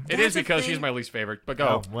lot. It That's is a because thing. she's my least favorite. But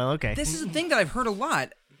go. Oh, well, okay. This is a thing that I've heard a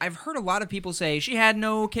lot. I've heard a lot of people say she had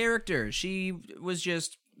no character. She was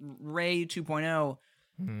just Rey 2.0.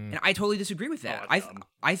 And I totally disagree with that. that's dumb.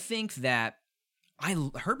 I think that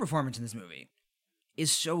her performance in this movie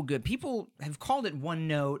is so good. People have called it one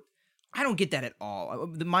note. I don't get that at all.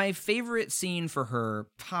 My favorite scene for her,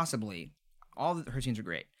 possibly, her scenes are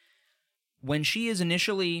great. When she is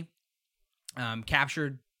initially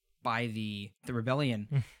captured by the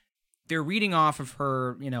rebellion, they're reading off of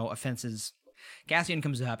her, offenses. Cassian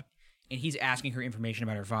comes up, and he's asking her information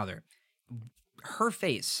about her father. Her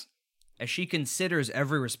face, as she considers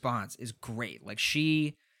every response, is great. Like,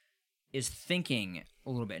 she is thinking a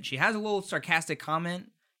little bit. She has a little sarcastic comment,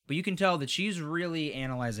 but you can tell that she's really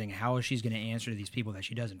analyzing how she's going to answer to these people that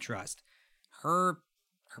she doesn't trust. Her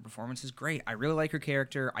performance is great. I really like her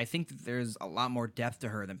character. I think that there's a lot more depth to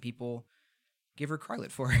her than people give her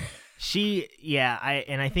credit for.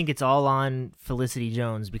 I think it's all on Felicity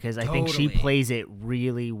Jones because I think she Totally. plays it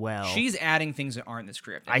really well. She's adding things that aren't in the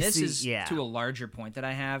script. And this is to a larger point that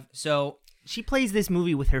I have. So she plays this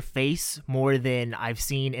movie with her face more than I've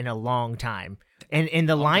seen in a long time. And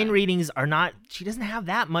the line readings are not, she doesn't have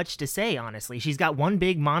that much to say, honestly. She's got one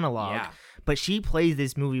big monologue, but she plays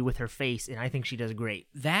this movie with her face, and I think she does great.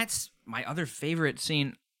 that's my other favorite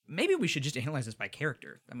scene. Maybe we should just analyze this by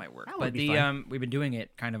character. That might work. That would But be fun. we've been doing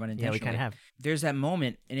it kind of unintentionally. Yeah, we kind of have. There's that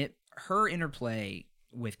moment, and her interplay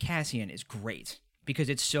with Cassian is great because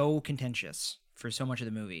it's so contentious for so much of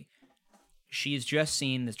the movie. She's just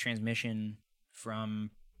seen this transmission from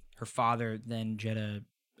her father, then Jeddah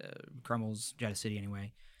crumbles, Jeddah City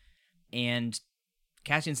anyway, and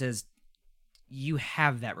Cassian says, "You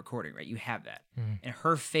have that recording, right? You have that." And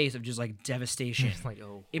her face of just like devastation, It's like,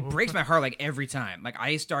 oh. it breaks my heart like every time. Like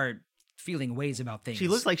I start feeling ways about things. She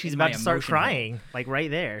looks like she's in my about to start emotional- crying, like right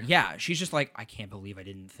there. Yeah, she's just like, I can't believe I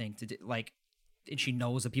didn't think to do, like, and she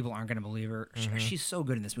knows that people aren't going to believe her. She's so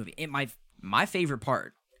good in this movie. And my favorite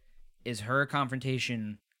part is her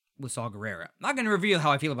confrontation with Saw Gerrera. I'm not going to reveal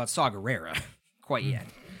how I feel about Saw Gerrera quite yet,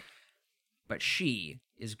 but she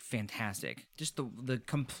is fantastic. Just the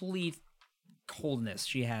complete coldness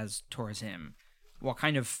she has towards him while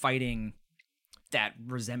kind of fighting that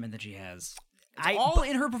resentment that she has. It's all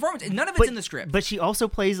in her performance. And none of it's in the script. But she also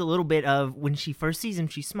plays a little bit of when she first sees him,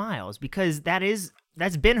 she smiles because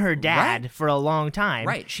that's been her dad Right. for a long time.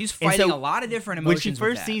 Right. She's And fighting so a lot of different When emotions. she with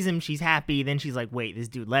first that. sees him, she's happy. Then she's like, "Wait, this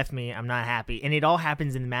dude left me. I'm not happy." And it all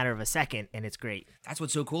happens in the matter of a second, and it's great. That's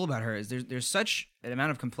what's so cool about her is there's such an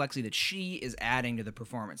amount of complexity that she is adding to the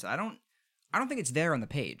performance. I don't think it's there on the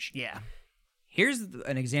page. Yeah. Here's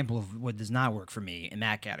an example of what does not work for me in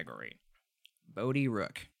that category. Bodhi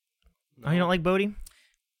Rook. Oh, you don't like Bodhi?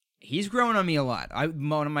 He's grown on me a lot.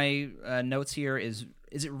 One of my notes here is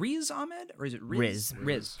it Riz Ahmed or is it Riz?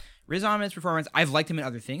 Riz Ahmed's performance. I've liked him in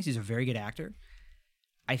other things. He's a very good actor.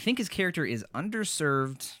 I think his character is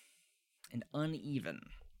underserved and uneven.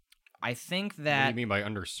 I think What do that you mean by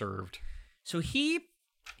underserved? so he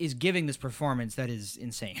is giving this performance that is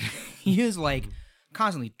insane. He is like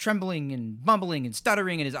constantly trembling and bumbling and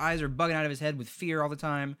stuttering, and his eyes are bugging out of his head with fear all the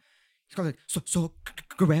time. He's going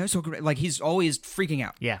like like he's always freaking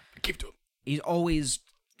out. Yeah. Give to him. He's always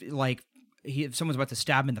like if someone's about to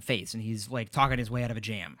stab him in the face, and he's like talking his way out of a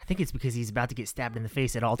jam. I think it's because he's about to get stabbed in the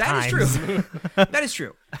face at all That times. is true. That is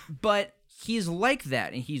true. But he's like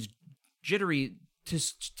that, and he's jittery to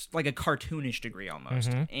like a cartoonish degree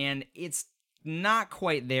almost. And it's not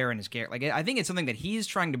quite there in his character. Like I think it's something that he's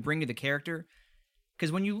trying to bring to the character.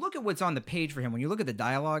 Because when you look at what's on the page for him, when you look at the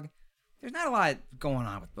dialogue, there's not a lot going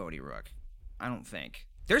on with Bodhi Rook. I don't think.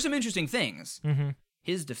 There's some interesting things.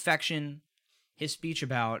 His defection, his speech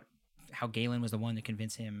about how Galen was the one to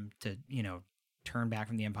convince him to, turn back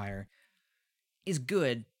from the Empire is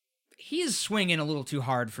good. He is swinging a little too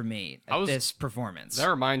hard for me at this performance. That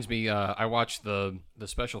reminds me, I watched the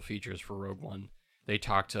special features for Rogue One. They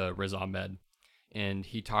talked to Riz Ahmed, and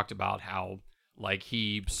he talked about how like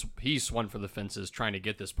he swung for the fences trying to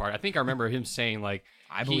get this part. I think I remember him saying like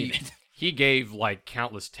I believe it. He gave like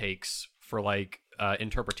countless takes for like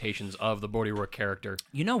interpretations of the Bodhi Rook character.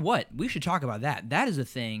 You know what? We should talk about that. That is a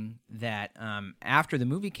thing that after the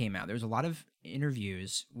movie came out, there was a lot of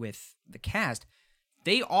interviews with the cast.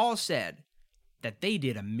 They all said that they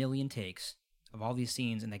did a million takes of all these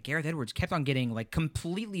scenes, and that Gareth Edwards kept on getting like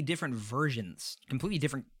completely different versions, completely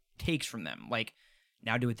different takes from them. Like,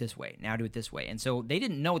 now do it this way, now do it this way. And so they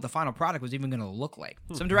didn't know what the final product was even going to look like.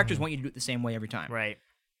 Some directors want you to do it the same way every time. Right.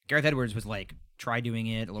 Gareth Edwards was like, try doing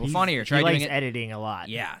it a little He's- funnier, try he doing likes it. editing a lot.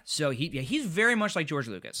 Yeah, so he's very much like George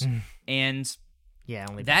Lucas. And Yeah.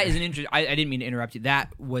 Only that is an interesting. I didn't mean to interrupt you.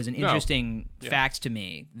 That was an No. interesting Yeah. fact to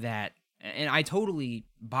me that, and I totally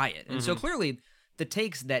buy it. And so clearly, the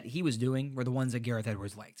takes that he was doing were the ones that Gareth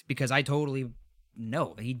Edwards liked, because I totally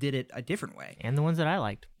know that he did it a different way. and the ones that I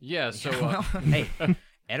liked. Yeah, so Well, hey,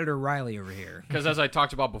 editor Riley over here. because as I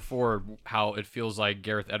talked about before, how it feels like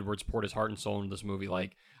Gareth Edwards poured his heart and soul into this movie.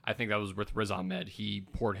 Like, I think that was with Riz Ahmed. He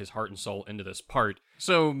poured his heart and soul into this part.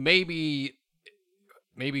 So maybe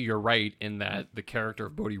you're right in that the character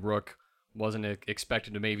of Bodhi Rook wasn't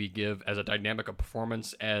expected to maybe give as a dynamic a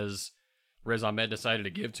performance as Riz Ahmed decided to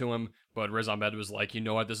give to him. But Riz Ahmed was like, you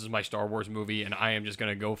know what, this is my Star Wars movie, and I am just going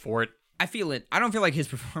to go for it. I feel it. I don't feel like his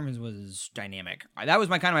performance was dynamic. That was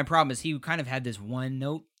my problem is he kind of had this one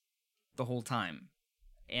note the whole time.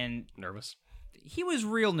 And Nervous. he was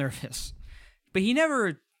real nervous. But he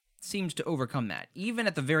never seems to overcome that. Even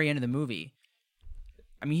at the very end of the movie.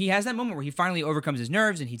 I mean, he has that moment where he finally overcomes his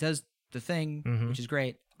nerves and he does the thing, which is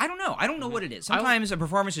great. I don't know. I don't know what it is. Sometimes a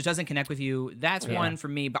performance just doesn't connect with you. That's one for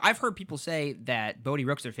me. But I've heard people say that Bodhi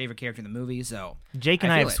Rook's their favorite character in the movie. So Jake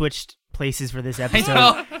and I have switched places for this episode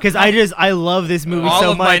know. because I love this movie all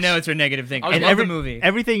so of much. my notes are negative things. I love the movie.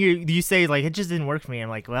 Everything you say, like, it just didn't work for me. I'm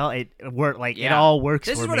like, well, it worked. Like, it Yeah. all works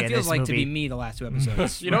This for is me what it in feels this like to movie. be me the last 2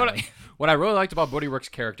 episodes. You know what I really liked about Bodhi Rook's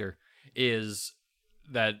character is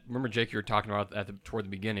that, remember, Jake, you were talking about toward the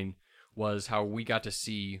beginning, was how we got to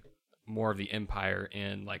see more of the Empire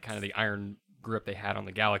and like kind of the iron grip they had on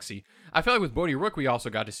the galaxy. I feel like with Bodhi Rook, we also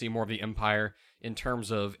got to see more of the Empire in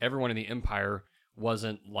terms of everyone in the Empire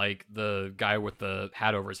wasn't like the guy with the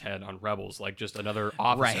hat over his head on Rebels, like just another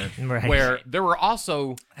officer. Right. Where there were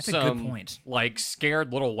also That's a some good point. like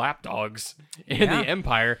scared little lapdogs in Yeah. the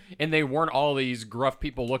Empire, and they weren't all these gruff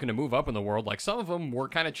people looking to move up in the world. Like some of them were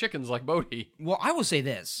kind of chickens like Bodhi. Well, I will say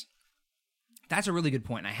this. That's a really good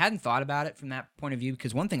point. And I hadn't thought about it from that point of view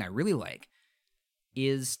because one thing I really like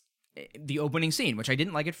is the opening scene, which I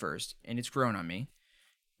didn't like at first, and it's grown on me,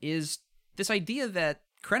 is this idea that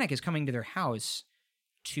Krennic is coming to their house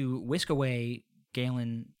to whisk away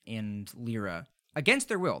Galen and Lyra against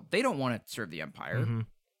their will. They don't want to serve the Empire,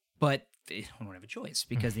 but they don't have a choice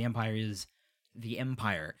because the Empire is the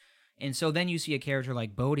Empire. And so then you see a character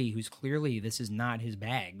like Bodhi, who's clearly, this is not his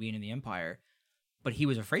bag, being in the Empire, but he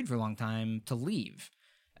was afraid for a long time to leave.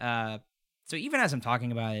 So even as I'm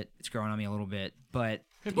talking about it, it's growing on me a little bit, but...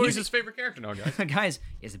 Bodhi's his favorite character now, guys. Guys,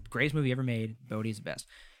 it's the greatest movie ever made. Bodhi's the best.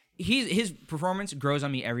 His performance grows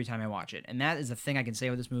on me every time I watch it, and that is the thing I can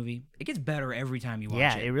say with this movie. It gets better every time you watch it.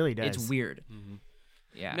 Yeah, it really does. It's weird.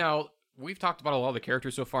 Yeah. Now, we've talked about a lot of the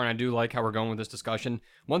characters so far, and I do like how we're going with this discussion.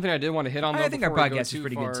 One thing I did want to hit on, though, I think our before we go podcast is too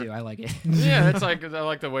pretty far- good, too. I like it. Yeah, it's like I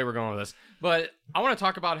like the way we're going with this. But I want to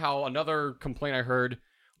talk about how another complaint I heard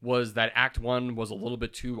was that Act 1 was a little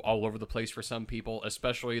bit too all over the place for some people,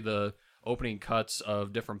 especially the opening cuts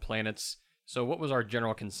of different planets. So what was our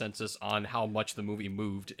general consensus on how much the movie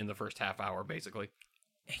moved in the first half hour, basically?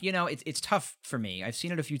 You know, it's tough for me. I've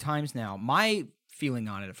seen it a few times now. My feeling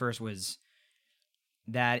on it at first was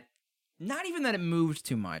that not even that it moved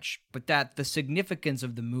too much, but that the significance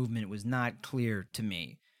of the movement was not clear to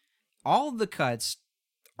me. All of the cuts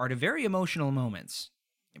are to very emotional moments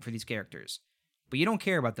for these characters, but you don't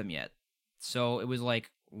care about them yet. So it was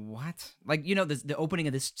like, what? Like, you know, the opening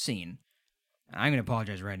of this scene. I'm going to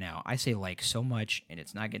apologize right now. I say like so much, and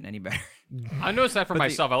it's not getting any better. I noticed that for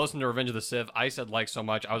myself. I listened to Revenge of the Sith. I said like so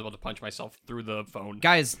much, I was about to punch myself through the phone.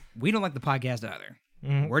 Guys, we don't like the podcast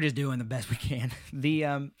either. We're just doing the best we can.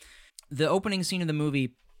 The opening scene of the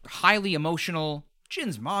movie, highly emotional.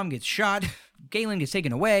 Jin's mom gets shot. Galen gets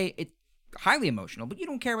taken away. It's highly emotional, but you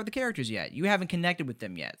don't care about the characters yet. You haven't connected with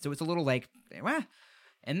them yet. So it's a little like, wah.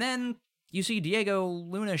 And then you see Diego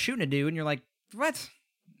Luna shooting a dude, and you're like, what?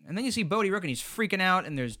 And then you see Bodhi Rook, and he's freaking out,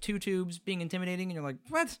 and there's two tubes being intimidating, and you're like,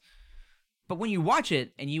 what? But when you watch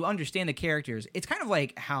it and you understand the characters, it's kind of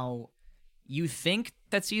like how you think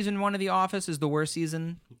that season 1 of The Office is the worst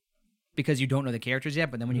season because you don't know the characters yet,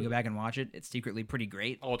 but then when you go back and watch it, it's secretly pretty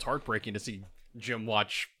great. Oh, it's heartbreaking to see Jim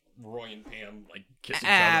watch Roy and Pam like kiss each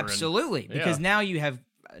other. Absolutely, and, because now you have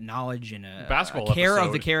knowledge and a Basketball care of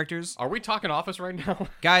episode. the characters. Are we talking Office right now?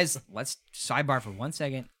 Guys, let's sidebar for 1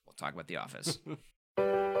 second. We'll talk about The Office.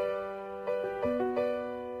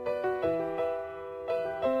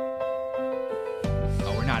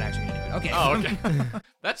 Oh, we're not actually going to do it. Okay. Oh, okay.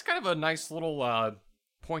 That's kind of a nice little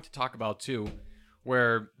point to talk about too,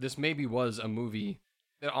 where this maybe was a movie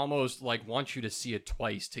that almost like wants you to see it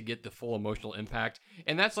twice to get the full emotional impact.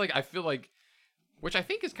 And that's like, I feel like, which I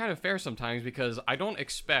think is kind of fair sometimes, because I don't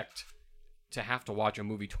expect to have to watch a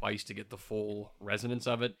movie twice to get the full resonance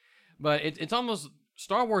of it. But it's almost,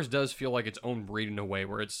 Star Wars does feel like its own breed in a way,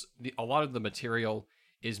 where it's a lot of the material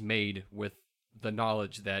is made with the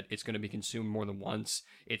knowledge that it's going to be consumed more than once.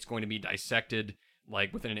 It's going to be dissected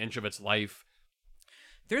like within an inch of its life.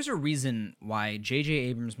 There's a reason why J.J.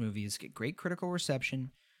 Abrams movies get great critical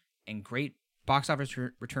reception and great box office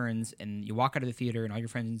returns, and you walk out of the theater and all your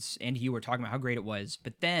friends and you are talking about how great it was,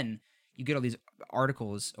 but then you get all these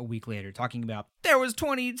articles a week later talking about there was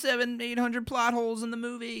 800 plot holes in the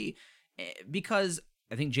movie, because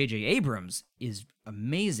I think J.J. Abrams is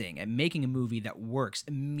amazing at making a movie that works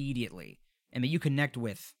immediately and that you connect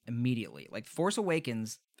with immediately. Like Force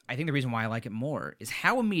Awakens, I think the reason why I like it more is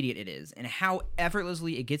how immediate it is and how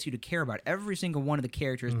effortlessly it gets you to care about every single one of the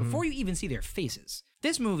characters before you even see their faces.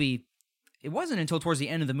 This movie, it wasn't until towards the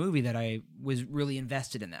end of the movie that I was really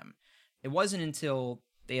invested in them. It wasn't until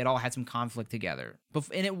They had all had some conflict together.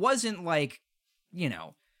 And it wasn't like,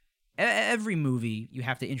 every movie you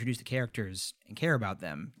have to introduce the characters and care about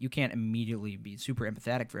them. You can't immediately be super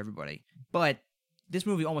empathetic for everybody. But this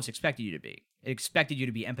movie almost expected you to be. It expected you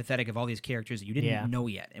to be empathetic of all these characters that you didn't know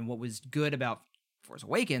yet. And what was good about Force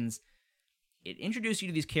Awakens, it introduced you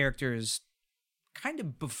to these characters kind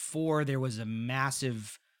of before there was a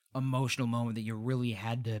massive emotional moment that you really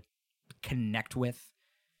had to connect with.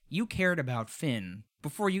 You cared about Finn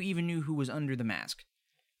before you even knew who was under the mask.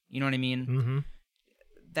 You know what I mean? Mm-hmm.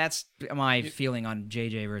 That's my feeling on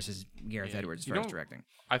JJ versus Gareth Edwards as far as directing.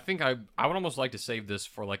 I think I would almost like to save this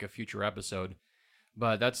for like a future episode,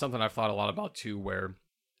 but that's something I've thought a lot about too, where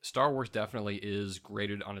Star Wars definitely is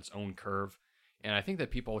graded on its own curve. And I think that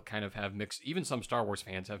people kind of have mixed, even some Star Wars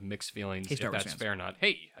fans have mixed feelings, if that's fair or not.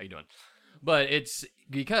 Hey, how you doing? But it's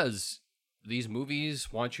because these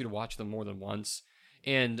movies want you to watch them more than once.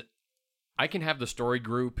 And I can have the story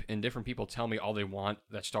group and different people tell me all they want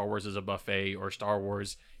that Star Wars is a buffet or Star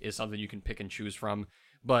Wars is something you can pick and choose from.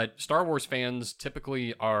 But Star Wars fans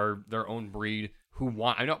typically are their own breed who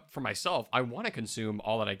want, I know for myself, I want to consume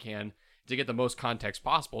all that I can to get the most context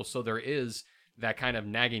possible. So there is that kind of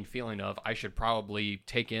nagging feeling of I should probably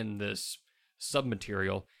take in this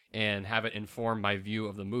sub-material and have it inform my view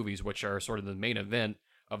of the movies, which are sort of the main event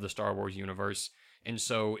of the Star Wars universe. And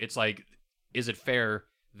so it's like, is it fair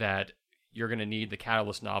that you're going to need the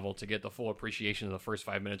Catalyst novel to get the full appreciation of the first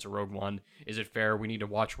 5 minutes of Rogue One? Is it fair we need to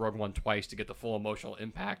watch Rogue One twice to get the full emotional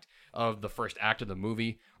impact of the first act of the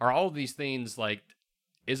movie? Are all of these things like,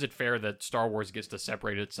 is it fair that Star Wars gets to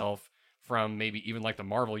separate itself from maybe even like the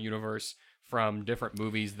Marvel universe, from different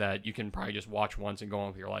movies that you can probably just watch once and go on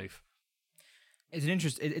with your life?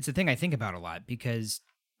 It's a thing I think about a lot because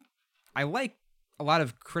I like a lot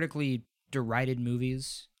of critically derided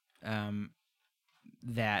movies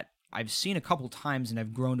that I've seen a couple times and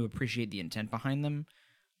I've grown to appreciate the intent behind them.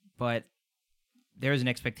 But there's an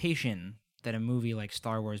expectation that a movie like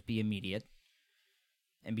Star Wars be immediate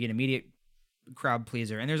and be an immediate crowd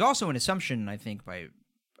pleaser. And there's also an assumption, I think, by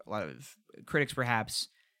a lot of critics perhaps,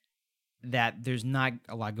 that there's not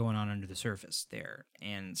a lot going on under the surface there.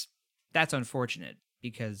 And that's unfortunate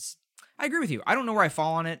because I agree with you. I don't know where I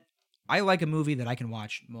fall on it. I like a movie that I can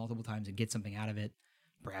watch multiple times and get something out of it,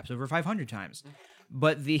 perhaps over 500 times.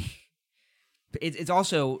 But it's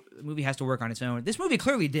also, the movie has to work on its own. This movie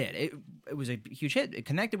clearly did. It was a huge hit. It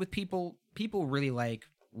connected with people. People really like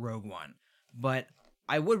Rogue One. But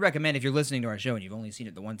I would recommend, if you're listening to our show and you've only seen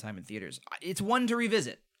it the one time in theaters, it's one to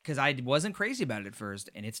revisit because I wasn't crazy about it at first,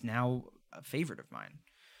 and it's now a favorite of mine.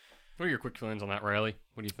 What are your quick feelings on that, Riley?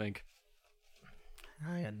 What do you think?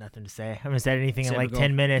 I got nothing to say. I haven't said anything in like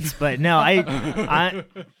 10 minutes, but no, I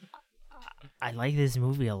like this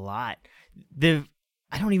movie a lot.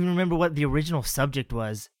 I don't even remember what the original subject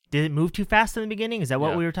was. Did it move too fast in the beginning? Is that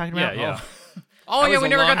what we were talking about? Yeah. Oh, yeah, we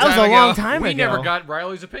never got that was a long time we ago. never got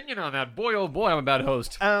Riley's opinion on that. Boy, oh boy, I'm a bad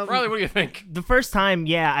host. Riley, what do you think? The first time,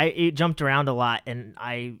 it jumped around a lot, and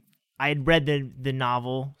I had read the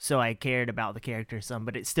novel, so I cared about the characters some,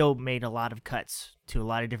 but it still made a lot of cuts to a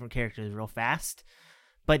lot of different characters real fast.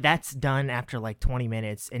 But that's done after like 20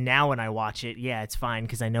 minutes, and now when I watch it, it's fine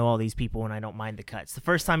because I know all these people and I don't mind the cuts. The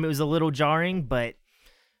first time it was a little jarring, but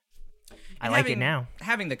I like it now.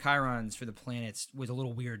 Having the Chirons for the planets was a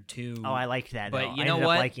little weird too. Oh, I liked that. But you I know ended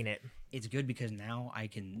what? up liking it. It's good because now I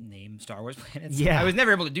can name Star Wars planets. Yeah. I was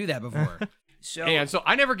never able to do that before. And so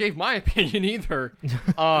I never gave my opinion either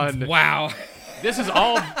on wow. This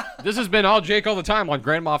has been all Jake all the time on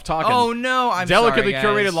Grand Moff Talking. Oh no, I'm delicately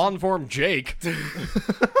sorry, guys. curated long form Jake.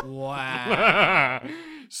 Wow.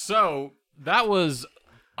 So that was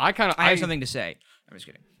I have something to say. I'm just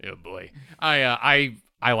kidding. Oh boy.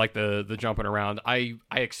 I like the jumping around. I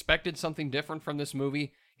expected something different from this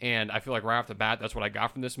movie, and I feel like right off the bat that's what I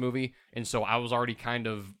got from this movie. And so I was already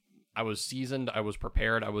I was seasoned, I was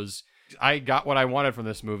prepared, I got what I wanted from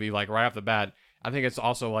this movie like right off the bat. I think it's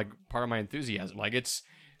also like part of my enthusiasm. Like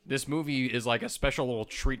this movie is like a special little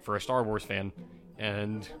treat for a Star Wars fan,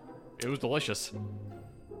 and it was delicious.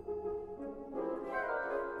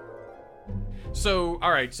 So,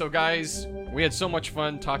 all right, so guys, we had so much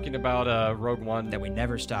fun talking about Rogue One That we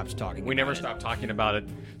never stopped talking. we never stopped talking about it.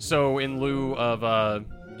 So, in lieu of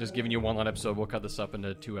just giving you one long episode, we'll cut this up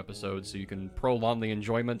into 2 episodes so you can prolong the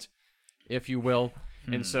enjoyment, if you will.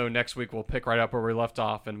 And so next week we'll pick right up where we left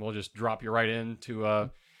off, and we'll just drop you right into a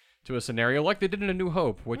scenario like they did in A New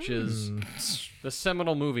Hope, which is the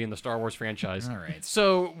seminal movie in the Star Wars franchise. All right.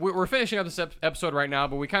 So we're finishing up this episode right now,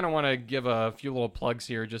 but we kind of want to give a few little plugs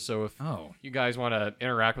here, just so if you guys want to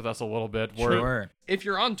interact with us a little bit. Sure. If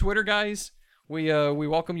you're on Twitter, guys, we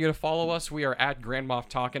welcome you to follow us. We are at Grand Moff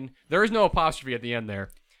Talkin'. There is no apostrophe at the end there.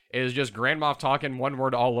 It is just Grand Moff Talkin', one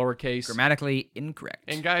word, all lowercase. Grammatically incorrect.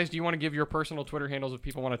 And guys, do you want to give your personal Twitter handles if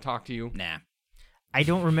people want to talk to you? Nah. I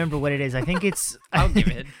don't remember what it is. I think it's. I'll give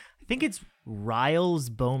it. I think it's Riles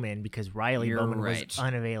Bowman because Riley You're Bowman right. was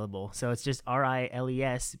unavailable. So it's just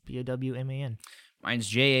RILES BOWMAN. Mine's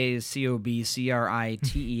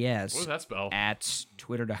JACOBCRITES What does that spell? at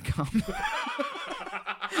twitter.com.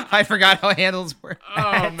 I forgot how handles work.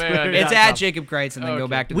 Oh, man. It's at Jacob Kreitz and then go Okay.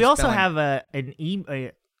 back to the We also spelling. have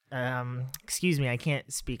excuse me, I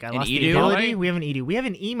can't speak. I An lost the edu? ability. Really? We have an edu. We have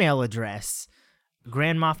an email address,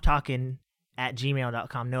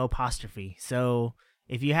 grandmofftalkin@gmail.com, no apostrophe. So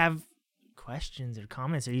if you have questions or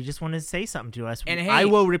comments or you just want to say something to us, And hey- I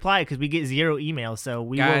will reply because we get 0 emails, so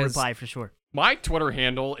we will Guys- reply for sure. My Twitter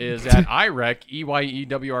handle is at IREC,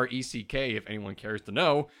 EYEWRECK, if anyone cares to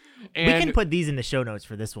know. And We can put these in the show notes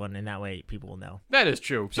for this one, and that way people will know. that is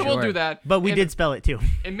true. So we'll Sure. do that. But we And- did spell it too.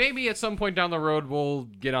 And maybe at some point down the road, we'll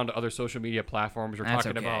get onto other social media platforms. We're That's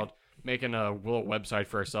talking okay. about making a little website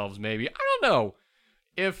for ourselves, maybe. I don't know.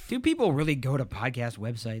 If Do people really go to podcast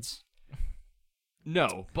websites?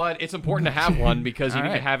 no, but it's important to have one because you All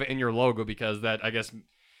need right. to have it in your logo because that, I guess,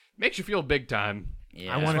 makes you feel big time.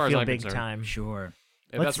 Yeah, I as want far to as feel I'm big concerned. time. Sure.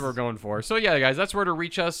 If that's Let's- what we're going for. So yeah, guys, that's where to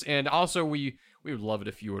reach us. And also, we would love it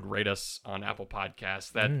if you would rate us on Apple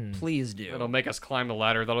Podcasts. Please do. That'll make us climb the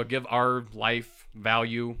ladder. That'll give our life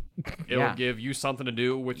value. It'll Yeah. give you something to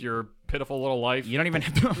do with your pitiful little life. You don't even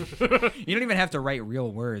have to. You don't even have to write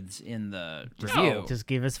real words in the review. Just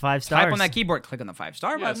give us 5 stars. Type on that keyboard. Click on the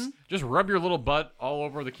 5-star Yes. button. Just rub your little butt all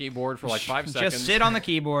over the keyboard for like 5 seconds. Just sit on the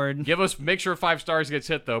keyboard. Make sure 5 stars gets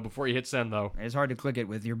hit though before you hit send though. It's hard to click it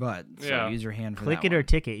with your butt, so Yeah. use your hand for Click that it or one.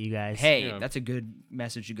 ticket, you guys. Hey, Yeah. that's a good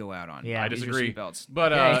message to go out on. Yeah. I Use your disagree. seatbelts.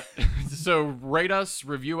 But Okay. so rate us,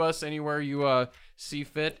 review us anywhere you see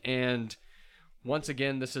fit, and once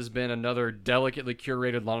again, this has been another delicately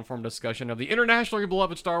curated long-form discussion of the internationally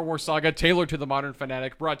beloved Star Wars saga tailored to the modern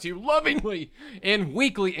fanatic, brought to you lovingly in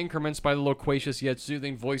weekly increments by the loquacious yet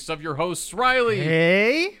soothing voice of your hosts, Riley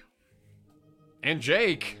Hey. and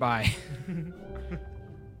Jake Bye.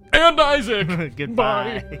 and Isaac.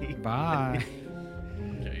 Goodbye. Bye.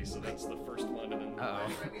 Okay, so that's the first one, and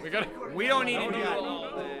then we got. We don't need to do that.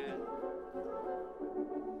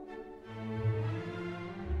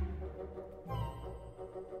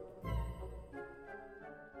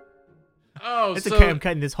 Oh, It's so okay. I'm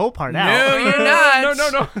cutting this whole part out. No, you're not.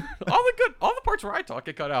 no. All the parts where I talk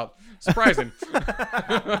get cut out. Surprising.